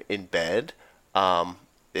time in bed.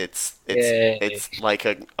 It's like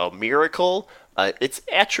a miracle. It's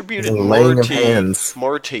attributed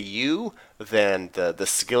more to you than the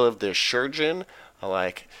skill of the surgeon.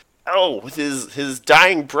 Like, with his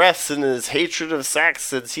dying breaths and his hatred of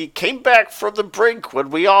Saxons, he came back from the brink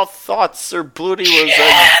when we all thought Sir Bluty was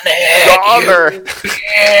a goner.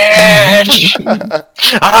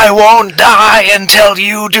 I won't die until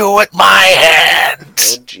you do it my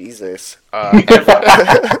hands. Oh, Jesus.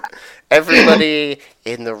 Everybody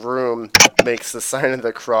in the room makes the sign of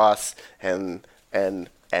the cross and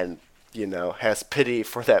has pity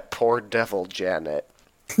for that poor devil Janet.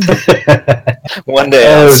 One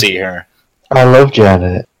day I'll see her. I love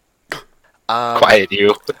Janet. Quiet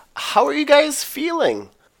you. How are you guys feeling?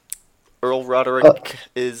 Earl Roderick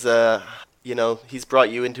is, he's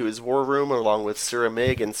brought you into his war room along with Sir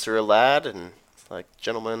Mig and Sir Lad, and it's like,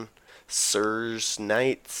 gentlemen, sirs,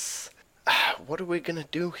 knights, what are we gonna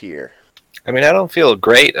do here? I mean, I don't feel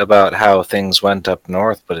great about how things went up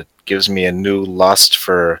north, but it gives me a new lust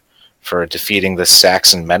for defeating the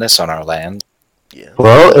Saxon menace on our land. Yeah.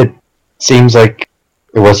 Well, it seems like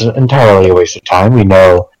it wasn't entirely a waste of time. We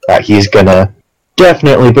know that he's gonna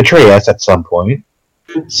definitely betray us at some point.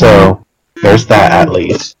 So, there's that at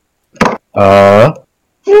least. Yeah,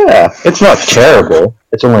 it's not terrible.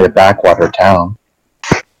 It's only a backwater town.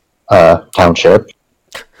 Township.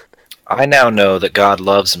 I now know that God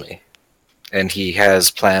loves me, and he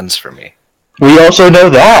has plans for me. We also know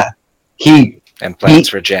that. And plans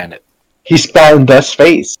for Janet. He spat in Death's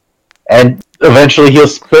face. And eventually he'll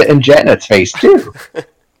spit in Janet's face, too.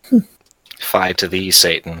 Fie to thee,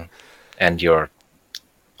 Satan, and your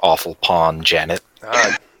awful pawn, Janet.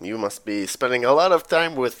 You must be spending a lot of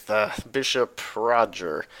time with Bishop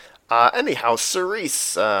Roger. Anyhow,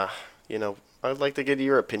 Cerise, I'd like to get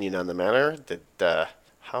your opinion on the matter.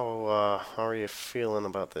 How are you feeling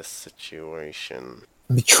about this situation?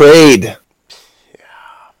 Betrayed.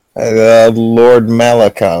 Yeah. Lord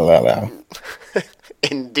Malakala.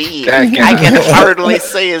 Indeed. I can hardly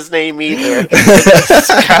say his name either.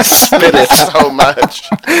 I spit it so much.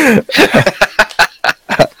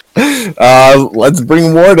 Let's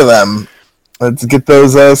bring war to them. Let's get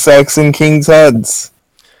those Saxon kings' heads.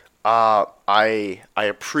 I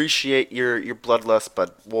appreciate your bloodlust,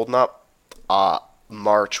 but will not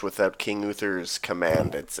march without King Uther's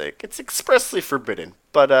command. It's expressly forbidden.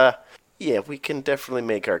 But yeah, we can definitely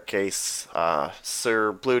make our case.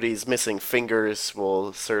 Sir Bloody's missing fingers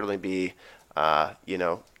will certainly be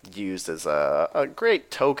used as a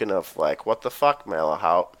great token of like, what the fuck,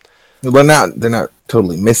 Malahout. They're not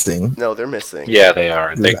totally missing. No, they're missing. Yeah, they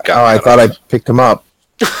are. I thought I picked them up.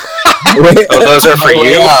 Wait, those are for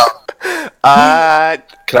you?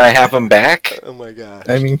 Can I have them back? Oh my god.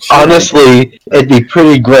 I mean, sure. Honestly, it'd be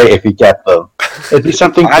pretty great if you get them. It'd be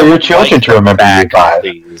something for your children to remember you by.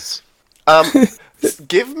 Please.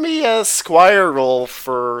 Give me a squire roll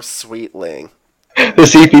for Sweetling. To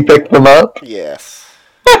see if you picked them up? Yes.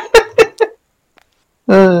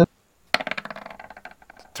 Uh,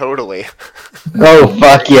 Totally. oh,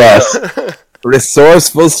 fuck yes.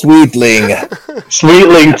 Resourceful Sweetling.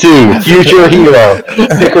 Sweetling 2, future hero.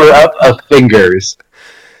 Picker up of fingers.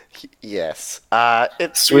 Yes.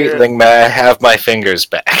 It's Sweetling, may I have my fingers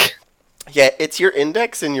back? Yeah, it's your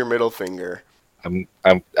index and your middle finger.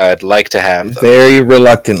 I'd like to have them. Very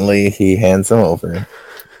reluctantly, he hands them over.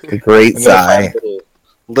 A great sigh.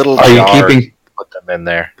 Little Are you jar, keeping? put them in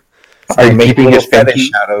there. Are you keeping his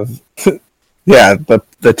fetish pinky? out of? Yeah,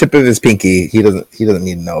 the tip of his pinky. He doesn't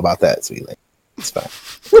need to know about that, Sweetling. It's fine.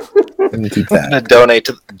 You can keep I'm that. gonna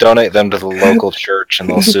donate them to the local church, and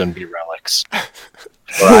they'll soon be relics.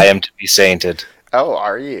 For I am to be sainted. Oh,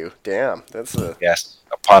 are you? Damn, that's a... Yes,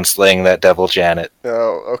 upon slaying that devil Janet.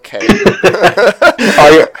 Oh, okay.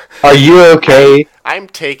 Are you okay? I'm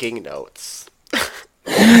taking notes.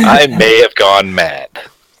 I may have gone mad.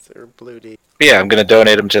 Sir Bloody. But yeah, I'm gonna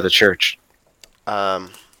donate them to the church.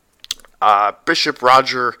 Bishop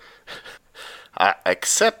Roger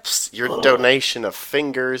accepts your donation of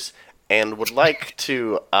fingers and would like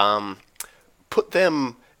to put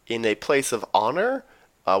them in a place of honor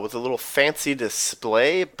with a little fancy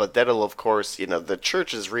display, but that'll, of course, the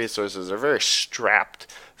church's resources are very strapped,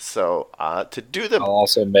 so to do them... I'll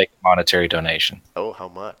also make a monetary donation. Oh, how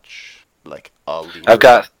much? Like a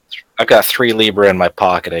libra? I've got 3 libra in my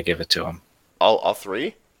pocket. I give it to him. All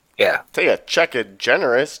 3? Yeah. Take a check of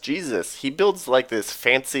generous. Jesus, he builds like this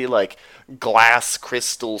fancy like glass,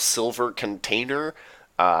 crystal, silver container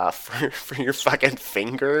for your fucking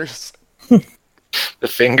fingers. The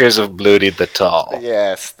fingers of Bloody the Tall.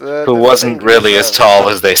 Yes. Who wasn't really as tall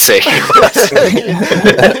as they say he was.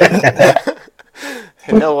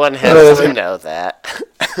 No one has to know that.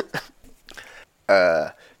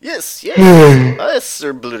 Yes,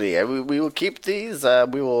 Sir Bloody. We will keep these. I'll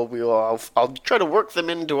try to work them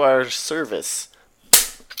into our service.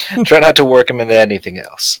 Try not to work him into anything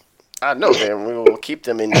else. No, then we will keep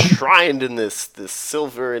them enshrined in this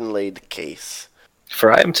silver inlaid case.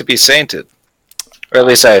 For I am to be sainted. Or at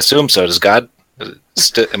least I assume so. Does God...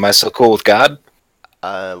 am I still cool with God?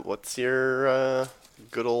 What's your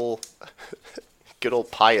good old good old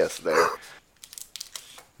pious there.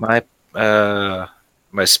 My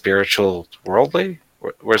spiritual worldly?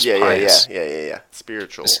 Where's pious? Yeah.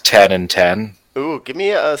 Spiritual. It's 10 and 10. Ooh, give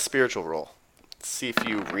me a spiritual roll. Let's see if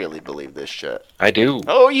you really believe this shit. I do.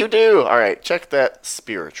 Oh, you do! Alright, check that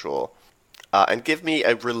spiritual. And give me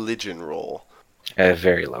a religion roll. I have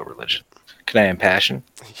very low religion. Can I impassion?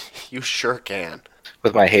 You sure can.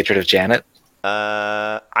 With my hatred of Janet?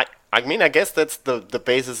 I mean, I guess that's the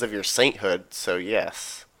basis of your sainthood, so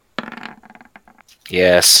yes.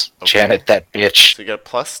 Yes. Okay. Janet, that bitch. So you got a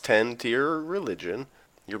plus 10 to your religion.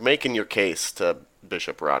 You're making your case to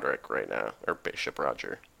Bishop Roderick right now, or Bishop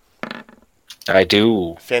Roger. I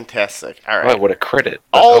do. Fantastic. All right. Well, I would have crit it.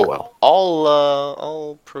 Oh well.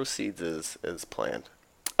 All proceeds as planned.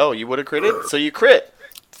 Oh, you would have critted? So you crit.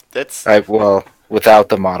 That's. Without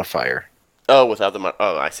the modifier. Oh, without the.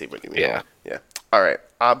 Oh, I see what you mean. Yeah. Yeah. All right.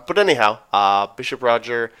 But anyhow, Bishop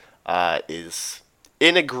Roger is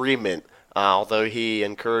in agreement. Although he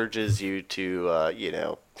encourages you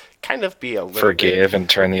to, kind of be a little forgive and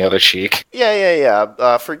turn the other cheek.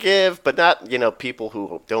 Yeah. Forgive, but not, people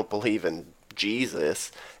who don't believe in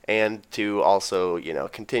Jesus, and to also,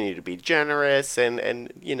 continue to be generous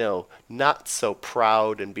and not so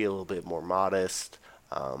proud and be a little bit more modest.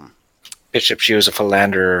 Bishop, she was a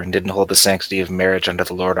philanderer and didn't hold the sanctity of marriage under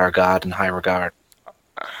the Lord our God in high regard.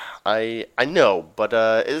 I know, but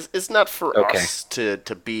it's not for us to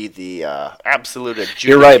be the absolute adjudicators.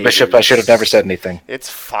 You're right, Bishop. I should have never said anything. It's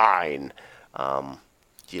fine.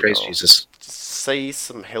 Praise Jesus. Say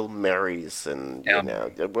some Hail Marys and,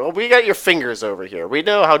 well, we got your fingers over here. We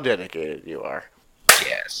know how dedicated you are.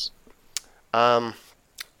 Yes.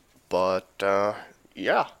 But,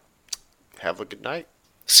 yeah. Have a good night.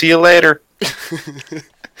 See you later.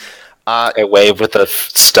 I wave with a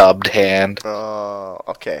stubbed hand.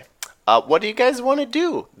 Okay. What do you guys want to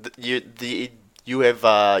do? You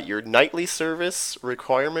have your nightly service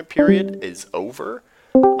requirement period is over,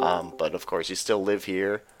 but of course you still live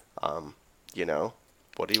here.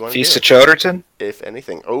 What do you want to do? Feast at Choderton? If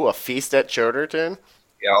anything. Oh, a feast at Choderton?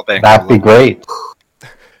 Yeah, I'll bang. That'd be great.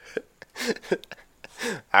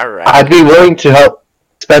 All right. I'd be willing to help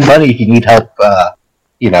spend money if you need help,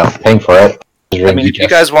 paying for it. I mean, if you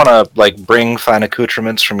guys want to bring fine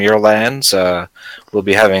accoutrements from your lands, we'll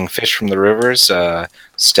be having fish from the rivers,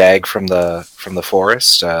 stag from the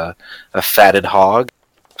forest, a fatted hog,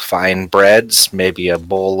 fine breads, maybe a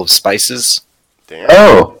bowl of spices. Damn.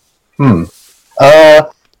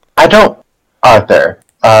 Oh, I don't, Arthur.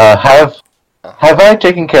 Have I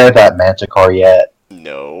taken care of that manticore yet?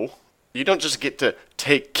 No. You don't just get to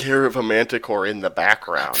take care of a manticore in the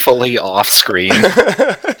background. Fully off screen.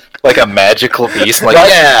 Like a magical beast. Like,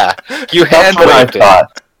 yeah, you hand-waved it.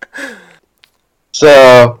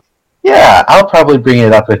 So, yeah, I'll probably bring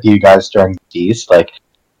it up with you guys during the feast. Like,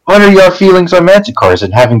 what are your feelings on manticores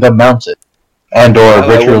and having them mounted? And or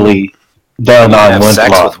ritually done on have one sex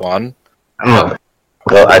block? with one.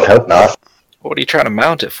 Well, I'd hope not. What are you trying to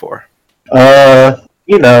mount it for?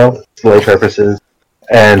 Display purposes.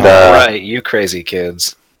 And, right, you crazy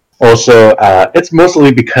kids. Also, it's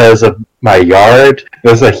mostly because of my yard.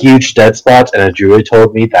 There's a huge dead spot, and a druid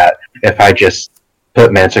told me that if I just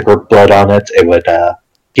put manticore blood on it, it would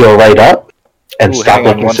heal right up and stop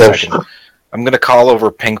looking so. I'm gonna call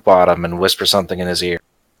over Pink Bottom and whisper something in his ear.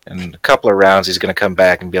 In a couple of rounds, he's gonna come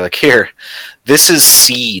back and be like, "Here, this is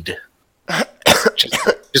seed.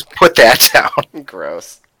 just put that down."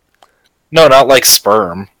 Gross. No, not like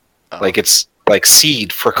sperm. Oh. Like it's like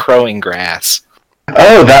seed for growing grass.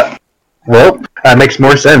 Oh, that makes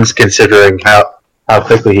more sense considering how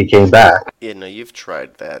quickly he came back. Yeah, no, you've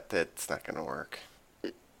tried that. That's not going to work.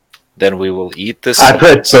 Then we will eat this. I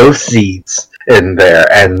put both seeds in there,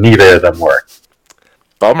 and neither of them work.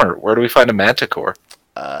 Bummer. Where do we find a manticore?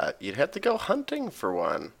 You'd have to go hunting for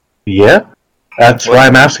one. Yeah, that's why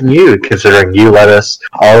I'm asking you, considering you led us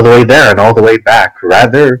all the way there and all the way back.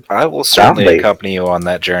 Rather, I will certainly accompany you on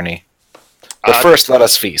that journey. But first, let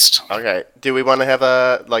us feast. Okay. Do we want to have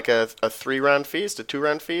a 3-round feast, a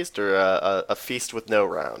 2-round feast, or a feast with no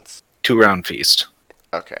rounds? 2-round feast.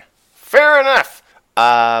 Okay. Fair enough.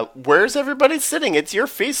 Where's everybody sitting? It's your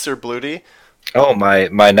feast, Sir Bluty. Oh, my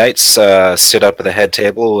knights sit up at the head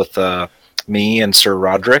table with me and Sir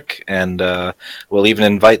Roderick, and we'll even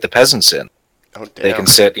invite the peasants in. Oh, damn. They can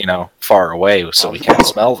sit, far away so we can't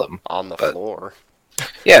smell them. On the floor.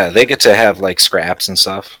 Yeah, they get to have, scraps and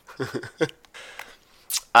stuff.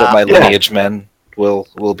 But my lineage men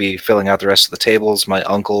will be filling out the rest of the tables. My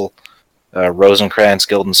uncle, Rosencrantz,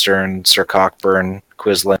 Guildenstern, Sir Cockburn,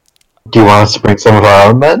 Quisling. Do you want us to bring some of our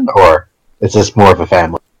own men, or is this more of a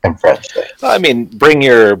family? and Friends Day. I mean, bring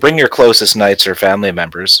your closest knights or family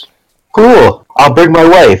members. Cool. I'll bring my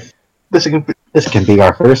wife. This can be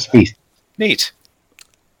our first feast. Neat.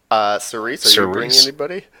 Cerise, are you bringing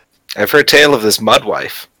anybody? I've heard tale of this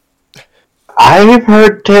mudwife. I've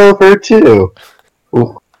heard tale of her too.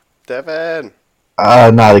 Ooh. Devin.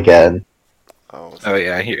 Not again. Oh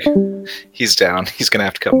yeah, he's down. He's gonna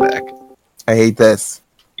have to come back. I hate this.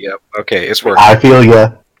 Yep. Okay, it's working. I feel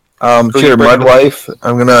ya. Sure, Mudwife.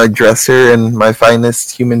 I'm gonna dress her in my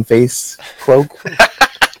finest human face cloak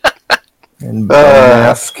and bone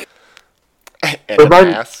mask. And a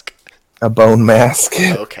mask. A bone mask.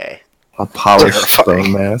 Okay. A polished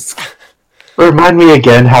bone mask. Remind me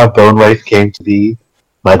again how Bone Wife came to be.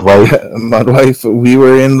 Mudwife. Mudwife. We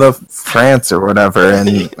were in the France or whatever,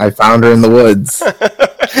 and I found her in the woods.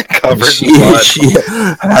 Covered in blood. She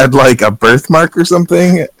had like a birthmark or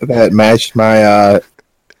something that matched my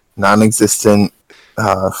non-existent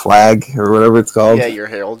flag or whatever it's called. Yeah, your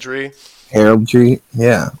heraldry. Heraldry.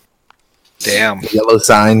 Yeah. Damn. The yellow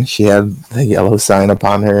sign. She had the yellow sign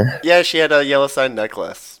upon her. Yeah, she had a yellow sign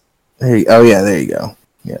necklace. There yeah, there you go.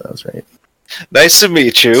 Yeah, that was right. Nice to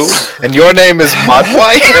meet you. And your name is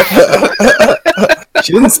Mudwife?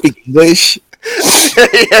 She didn't speak English.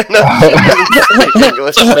 Yeah, no,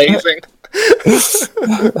 English. Amazing. It's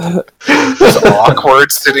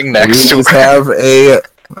awkward sitting next to just her. have a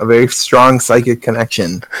very strong psychic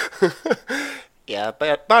connection. Yeah,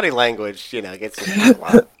 but body language, gets a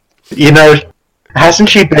lot. Hasn't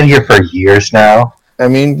she been here for years now? I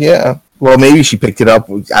mean, yeah. Well, maybe she picked it up.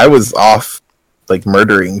 I was off, like,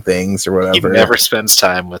 murdering things or He whatever. never spends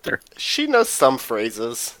time with her. She knows some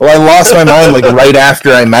phrases. Well, I lost my mind, like, right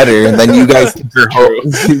after I met her, and then you guys took her home.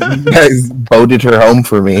 You guys boated her home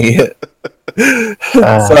for me.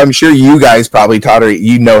 So I'm sure you guys probably taught her.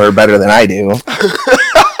 You know her better than I do.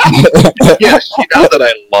 Yeah, you know that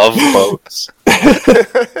I love boats.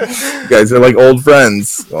 You guys are like old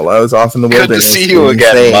friends. Well, I was off in the Good to wilderness. see you doing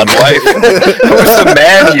again, things. Mudwife. Who's the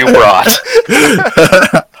man you brought?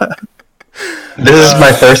 This is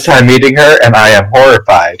my first time meeting her, and I am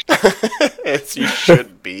horrified. As you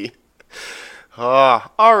should be. Oh,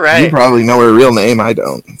 all You right. probably know her real name. I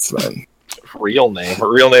don't. It's fine. Real name. Her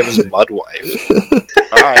real name is Mudwife.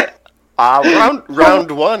 All right.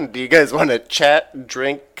 Round one. Do you guys want to chat,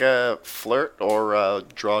 drink, flirt, or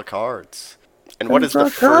draw cards? And what is the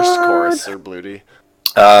first chorus, Sir Bluty?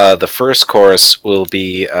 The first chorus will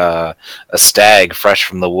be a stag fresh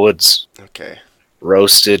from the woods, Okay.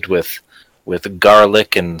 roasted with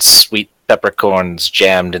garlic and sweet peppercorns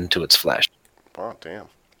jammed into its flesh. Oh, damn.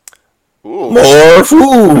 Ooh. More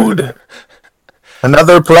food.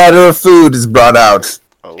 Another platter of food is brought out.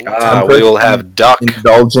 Oh, We will have duck,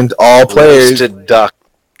 Indulgent all players. roasted duck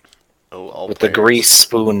all with the players. grease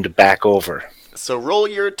spooned back over. So roll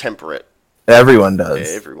your temperate, Everyone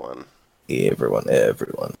does. everyone.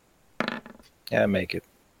 Everyone. Yeah, make it.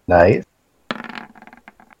 Nice.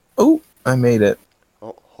 Oh, I made it.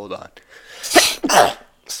 Oh, hold on.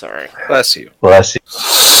 Sorry. Bless you. Bless you.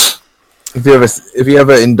 If you have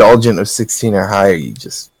an indulgent of 16 or higher, you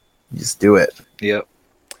just do it. Yep.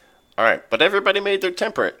 All right, but everybody made their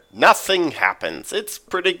temperate. Nothing happens. It's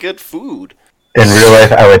pretty good food. In real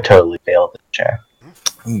life, I would totally fail this check.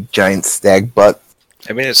 You giant stag butt.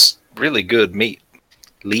 I mean, it's really good meat.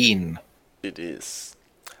 Lean. It is.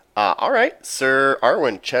 All right, Sir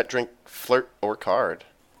Arwen, chat, drink, flirt, or card.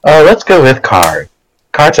 Oh, let's go with cards.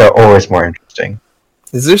 Cards are always more interesting.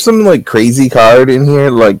 Is there some like crazy card in here?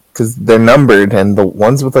 Like, because they're numbered, and the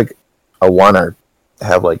ones with like a 1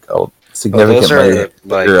 have like a significantly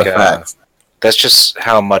bigger effects. That's just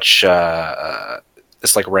how much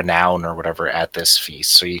it's like renown or whatever at this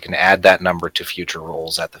feast. So you can add that number to future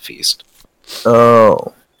rolls at the feast.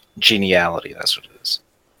 Oh, Geniality, that's what it is.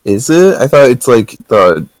 is it? I thought it's like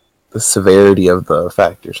the severity of the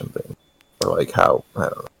effect or something, or like how, I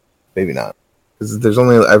don't know. Maybe not. Because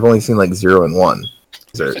I've only seen like 0 and 1.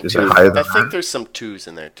 Is it higher than I think that? there's some 2s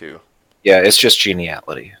in there, too. Yeah, it's just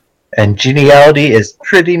geniality. And geniality is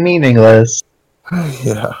pretty meaningless.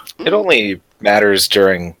 Yeah. It only matters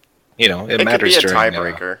during, it It matters could be a during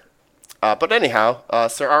tiebreaker. But anyhow,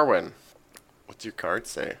 Sir Arwen, what's your card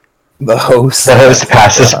say? The host. The host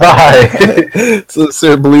passes by. So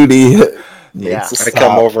Sir Bluty. Yeah. needs to Can I stop.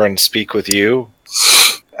 come over and speak with you?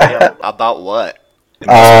 Yeah, about what?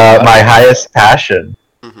 My highest passion.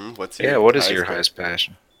 What's your Yeah, what is your card? highest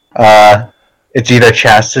passion? It's either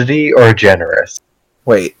chastity or generous.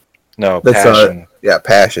 Wait, No, that's passion. yeah,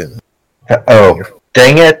 passion. Oh,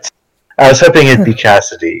 dang it. I was hoping it'd be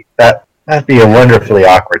chastity. That'd be a wonderfully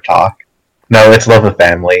awkward talk. No, it's love of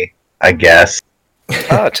family, I guess.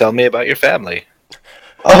 Tell me about your family.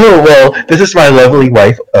 Oh, well, this is my lovely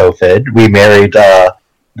wife, Ophid. We married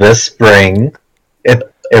this spring. It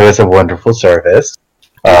was a wonderful service.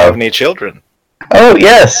 Do you have any children? Oh,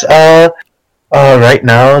 yes. Right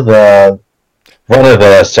now, one of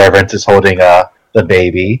the servants is holding the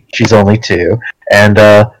baby. She's only 2. And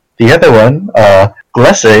the other one,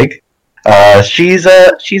 Glessig,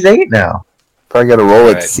 she's 8 now. Probably got to roll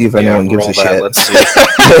it Right. to see if anyone gives a roll that. shit.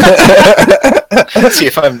 Let's see. Let's see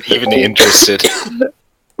if I'm even interested.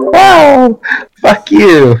 Wow! Fuck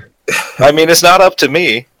you! I mean, it's not up to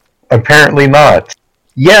me. Apparently not.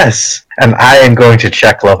 Yes! And I am going to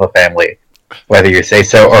check Love a Family, whether you say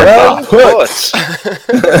so or not. But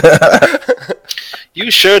you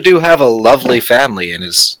sure do have a lovely family, and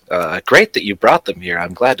it's great that you brought them here.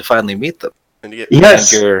 I'm glad to finally meet them. And you get,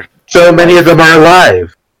 Yes! And you're So many of them are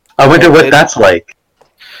alive. I wonder what that's like.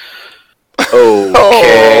 okay.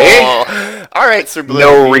 Oh! All right, Sir Blue.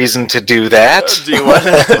 No reason to do that. Do you want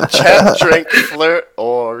to chat, drink, flirt,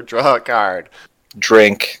 or draw a card?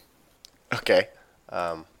 Drink. Okay.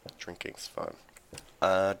 Drinking's fun.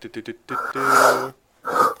 I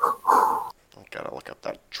gotta look up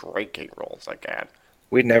that drinking rolls I got.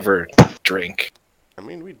 We never drink. I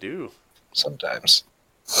mean, we do. Sometimes.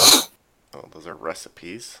 Oh, those are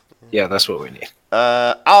recipes. Yeah, that's what we need.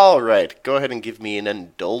 Alright. Go ahead and give me an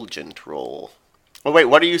indulgent roll. Oh, wait,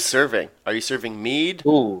 what are you serving? Are you serving mead?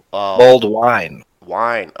 Ooh, mulled wine.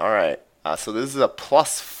 Wine. Alright. So this is a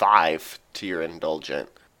 +5 to your indulgent.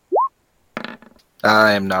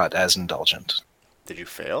 I am not as indulgent. Did you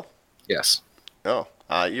fail? Yes. No.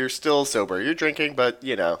 You're still sober. You're drinking, but,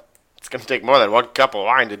 it's gonna take more than 1 cup of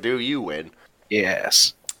wine to do you win.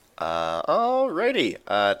 Yes. Alrighty.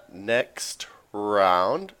 Next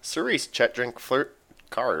round. Cerise, chat, drink, flirt,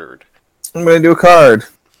 card. I'm going to do a card.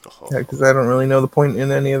 Oh. Yeah, because I don't really know the point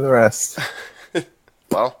in any of the rest.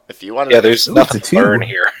 Well, if you want to... Yeah, there's Ooh, nothing it's to a 2. learn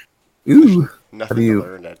here. Ooh. nothing how do you- to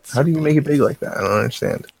learn. How do you make it big like that? I don't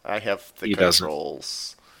understand. I have the He doesn't.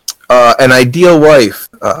 controls. An ideal wife.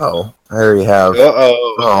 Uh-oh. I already have.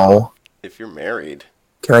 Uh-oh. Oh. If you're married.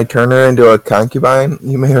 Can I turn her into a concubine?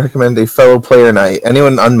 You may recommend a fellow player knight.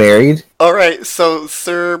 Anyone unmarried? Alright, so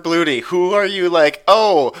Sir Bluty, who are you like,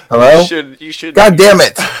 oh, Hello? you should... God damn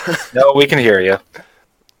it! No, we can hear you.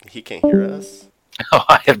 He can't hear us? Oh,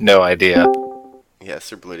 I have no idea. Yeah,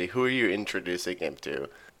 Sir Bluty, who are you introducing him to?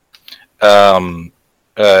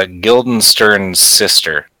 Guildenstern's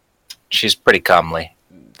sister. She's pretty comely.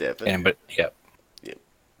 Devin? But yep.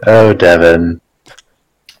 Oh, Devin.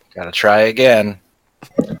 Gotta try again.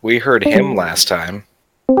 We heard him last time.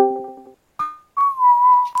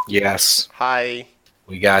 Yes, Hi,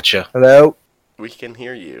 we gotcha. Hello? we can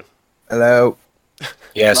hear you. Hello?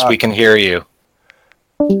 Yes, we can hear you.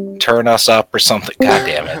 Turn us up or something. God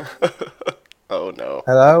damn it. Oh no.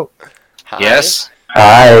 Hello? Hi. Yes?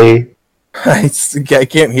 Hi. I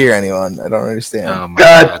can't hear anyone. I don't understand. Oh my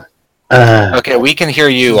God. god. Okay. Okay, we can hear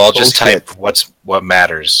you. I'll just Bullshit. type what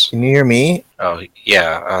matters. Can you hear me? Oh,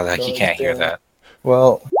 yeah. Oh, like you can't hear that.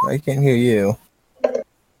 Well, I can't hear you.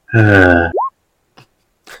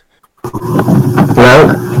 Well,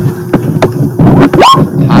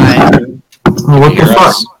 Hi. what Hear the fuck?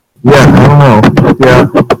 us? Yeah, I don't know.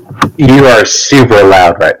 Yeah. You are super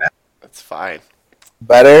loud right now. That's fine.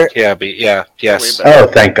 Better? Yeah, yes. Way better.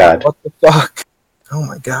 Oh, thank God. What the fuck? Oh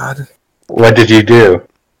my god. What did you do?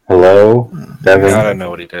 Hello, Devin? I don't know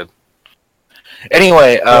what he did.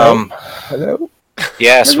 Anyway, Hello?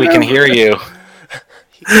 yes, we can hear you.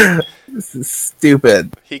 This is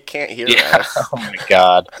stupid. He can't hear Yeah. us. Oh my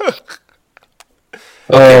god.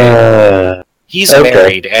 He's Okay.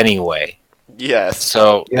 married anyway, Yes.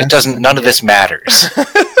 so Yes. it doesn't. None of this matters.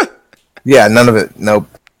 Yeah, none of it. Nope.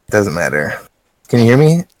 Doesn't matter. Can you hear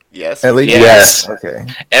me? Yes. At least? Yes. Okay.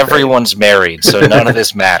 Everyone's married, so none of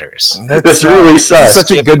this matters. This really sucks.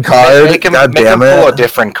 Such a good card. Make him, God make him damn pull a it.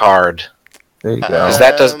 different card, There you go. because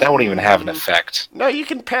that won't even have an effect. No, you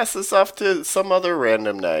can pass this off to some other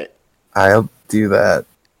random night. I'll do that.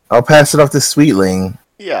 I'll pass it off to Sweetling.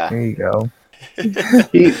 Yeah. There you go.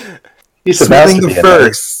 He's about Sweetling to the be a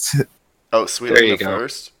first, Oh, Sweet There you the go.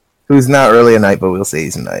 first. who's not really a knight, but we'll say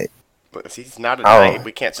he's a knight. But he's not a I'll- knight.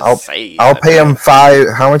 We can't just I'll- say. he's I'll a pay him knight. 5.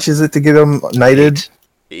 How much is it to get him knighted?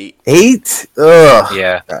 8. 8? Ugh.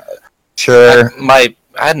 Yeah. Sure. I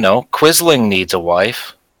don't know. Quisling needs a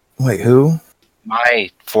wife. Wait, who?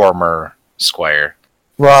 My former squire.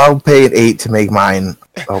 Well, I'll pay it 8 to make mine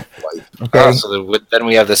a wife. Okay. Oh, so then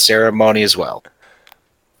we have the ceremony as well.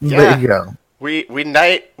 There you go. We're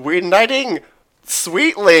knighting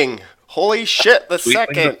Sweetling. Holy shit! The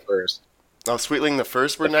second. First. Oh, Sweetling the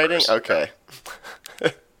first. We're The knighting. first, Okay.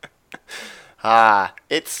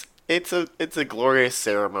 It's it's a glorious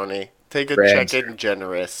ceremony. Take a Grand check-in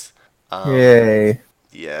generous. Yay.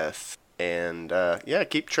 Yes. And yeah,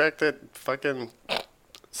 keep track that fucking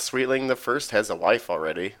Sweetling the First has a wife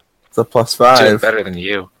already. It's a Doing +5, better than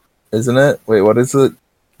you. isn't it? Wait, what is it?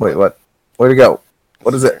 Wait, what? Where'd it go?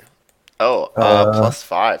 What is it? Oh,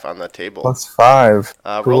 +5 on the table. +5.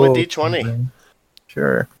 Roll a Cool. d20.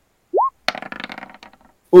 Sure.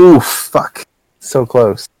 Ooh, fuck. So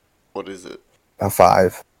close. What is it? A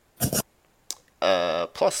 5.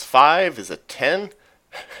 +5 is a 10.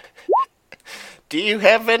 Do you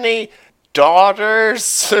have any daughters,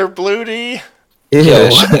 Sir Bluty? Ew. Yeah,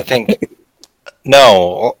 I think.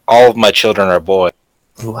 No, all of my children are boys.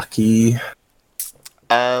 Lucky.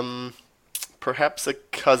 Perhaps a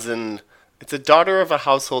cousin. It's a daughter of a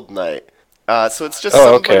household knight. So it's just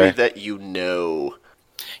Oh, somebody okay. that you know.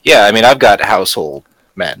 Yeah, I mean, I've got household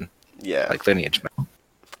men, Yeah. like lineage men.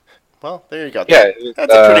 Well, there you go. Yeah,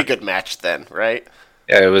 That's a pretty good match then, right?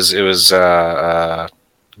 Yeah, it was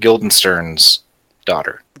Guildenstern's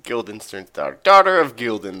daughter. Guildenstern's daughter. Daughter of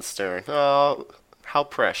Guildenstern. Oh, how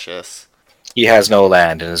precious. He has no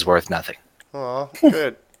land and is worth nothing. Oh,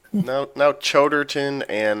 good. Now Choderton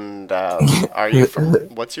and are you from?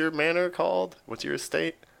 What's your manor called? What's your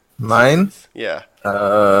estate? Mine? Yeah, I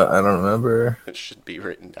don't remember. it should be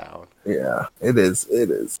written down. Yeah, it is.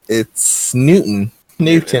 It's Newton.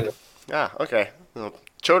 Newton. Ah, okay. Well,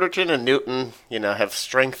 Choderton and Newton, have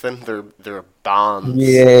strengthened their bonds.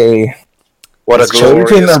 Yay. What a Is Choderton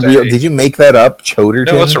glorious a real? day. Did you make that up? Choderton?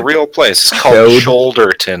 No, it's a real place. It's called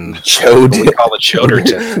Shoulderton. Chode. We call it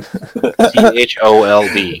Choderton.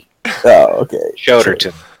 CHOLD. Oh, okay.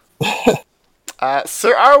 Choderton.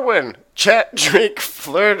 Sir Arwen, chat, drink,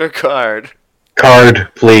 flirt, or card. Card,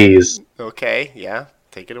 please. Okay, yeah,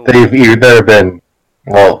 take it away. They've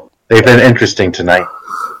been interesting tonight.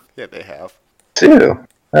 Yeah, they have. Too.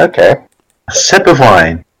 Okay. A sip of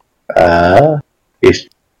wine.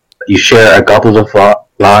 You share a goblet of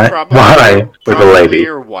wine with a lady.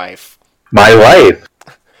 Your wife. My wife.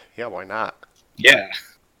 Yeah, why not? Yeah.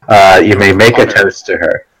 You may make a toast to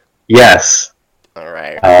her. Yes. All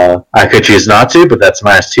right. I could choose not to, but that's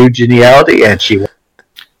 -2 geniality, and she.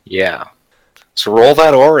 Yeah. So roll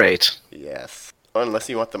that orate. Yes. Oh, unless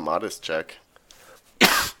you want the modest check.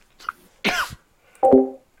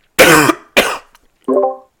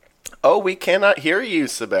 Oh, we cannot hear you,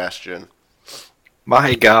 Sebastian.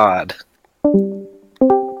 My God.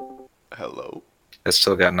 Hello. I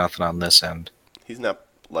still got nothing on this end. He's not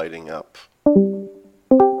lighting up.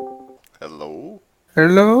 Hello?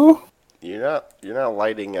 Hello? You're not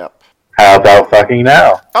lighting up. How about fucking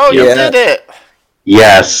now? Oh, you Yeah. did it!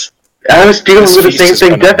 Yes. I was dealing This with the feast same has thing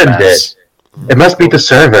been a Devin did. mess. It must be the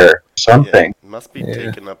server. Something. Yeah, must be Yeah.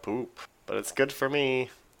 taking a poop. But it's good for me.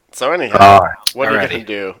 So anyhow, what are you alrighty. gonna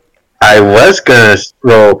do? I was gonna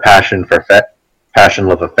roll passion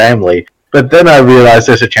love of family, but then I realized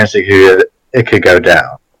there's a chance it could go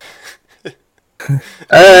down. You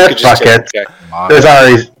could just Fuck take it. a check from on.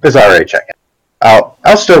 There's already check-in.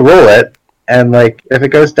 I'll still roll it, and if it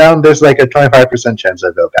goes down, there's a 25% chance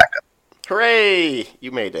I'll go back up. Hooray!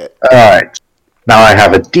 You made it. Alright. Now I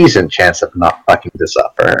have a decent chance of not fucking this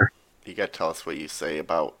up for her. You gotta tell us what you say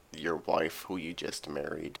about your wife who you just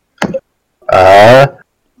married.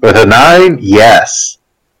 With a 9, yes.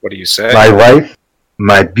 What do you say? My wife,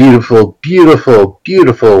 my beautiful, beautiful,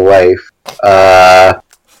 beautiful wife, How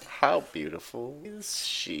beautiful is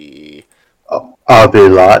she?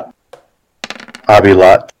 Abilot.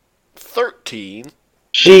 13?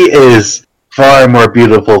 She is far more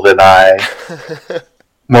beautiful than I.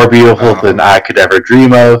 More beautiful than I could ever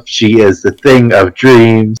dream of. She is the thing of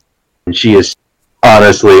dreams. And she is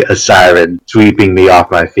honestly a siren, sweeping me off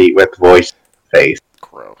my feet with voice and face.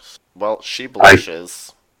 Gross. Well, she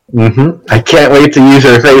blushes. I can't wait to use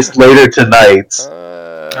her face later tonight.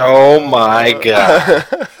 Oh my God.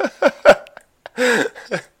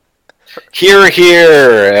 Hear,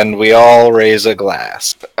 hear, and we all raise a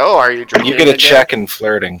glass. Oh, are you drinking? You get a again? check and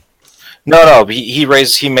flirting. No, he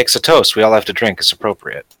makes a toast. We all have to drink. It's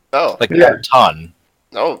appropriate. Oh, Like Yeah. a ton.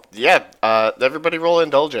 oh, yeah. Everybody roll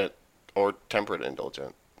indulgent or temperate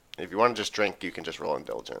indulgent. If you want to just drink, you can just roll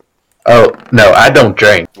indulgent Oh, no, I don't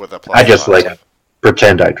drink. with a plus. I just 5.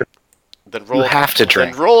 pretend I drink. Then roll. You have to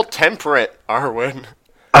drink. Then roll temperate, Arwen.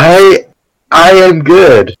 I am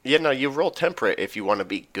good. Yeah, no, you roll temperate if you want to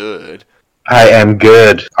be good. I am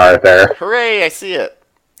good, Arthur. Hooray! I see it.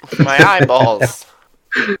 With my eyeballs.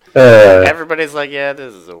 Uh, Everybody's like, yeah,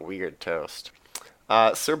 this is a weird toast.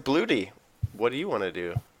 Sir Bluty, what do you want to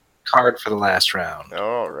do? Card for the last round.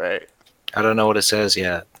 All right. I don't know what it says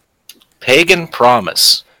yet. Pagan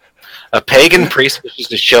promise. A pagan priest wishes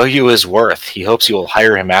to show you his worth. He hopes you will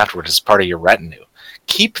hire him afterward as part of your retinue.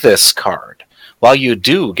 Keep this card. While you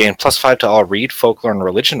do, gain +5 to all read, folklore, and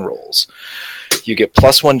religion rolls. You get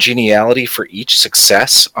 +1 geniality for each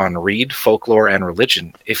success on read, folklore, and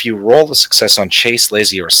religion. If you roll a success on chase,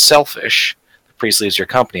 lazy, or selfish, the priest leaves your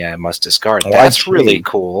company. I must discard. That's really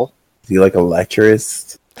cool. Is he like a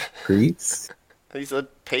lecherous priest? He's a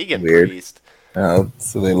pagan Weird. priest. Oh,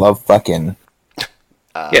 so they love fucking.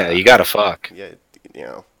 Yeah, you gotta fuck. Yeah, you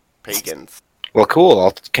know, pagans. Well,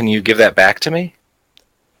 cool. Can you give that back to me?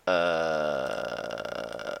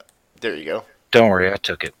 There you go. Don't worry, I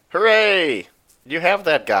took it. Hooray! You have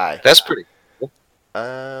that guy. That's pretty cool.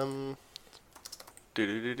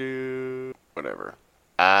 Whatever.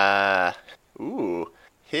 Ooh.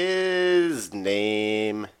 His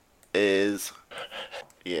name is...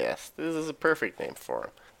 Yes, this is a perfect name for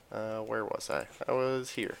him. Where was I? I was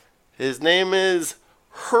here. His name is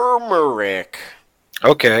Hermeric.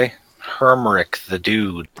 Okay. Hermeric, the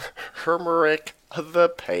dude. Hermeric the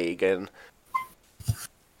pagan.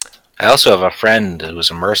 I also have a friend who's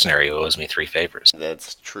a mercenary who owes me 3 favors.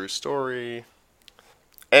 That's a true story.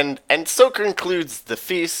 And so concludes the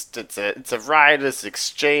feast. It's a riotous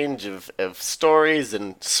exchange of stories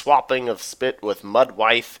and swapping of spit with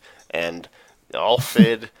Mudwife and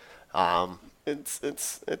Alfid.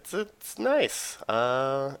 It's nice.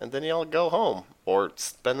 And then y'all go home or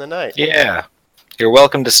spend the night. Yeah. You're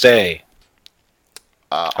welcome to stay.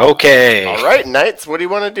 Okay. All right, Knights. What do you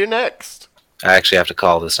want to do next? I actually have to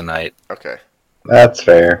call this a night. Okay. That's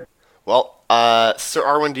fair. Well, Sir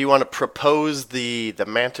Arwen, do you want to propose the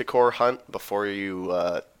Manticore hunt before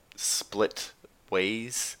you split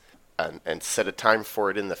ways and set a time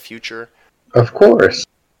for it in the future? Of course.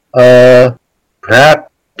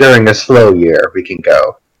 Perhaps during a slow year we can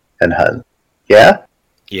go and hunt. Yeah?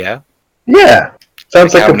 Yeah? Yeah.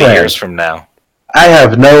 Sounds like How a many plan. years from now? I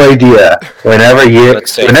have no idea. Whenever a year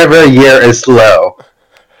is slow.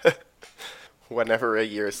 Whenever a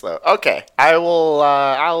year is slow. Okay, I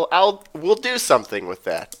will. We'll do something with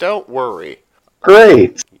that. Don't worry.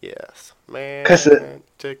 Great. Yes, 'Cause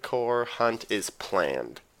Manticore hunt is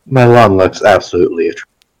planned. My lawn looks absolutely atrocious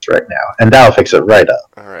right now, and that'll fix it right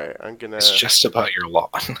up. All right, I'm gonna. It's just about your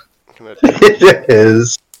lawn. It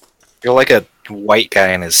is. You're like a white guy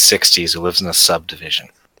in his 60s who lives in a subdivision.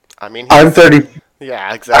 I mean, I'm 30.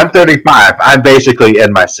 Yeah, exactly. I'm 35. I'm basically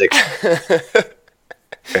in my 60s.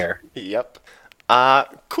 Fair. Yep.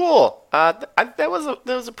 Cool. That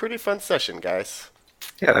was a pretty fun session, guys.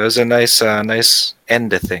 Yeah, that was a nice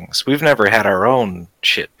end to things. We've never had our own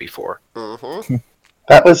shit before. Mm-hmm.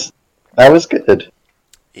 That was good.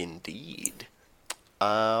 Indeed.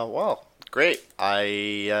 Well, great.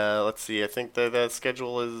 Let's see. I think the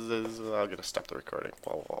schedule is. I'm gonna stop the recording.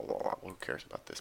 Who cares about this?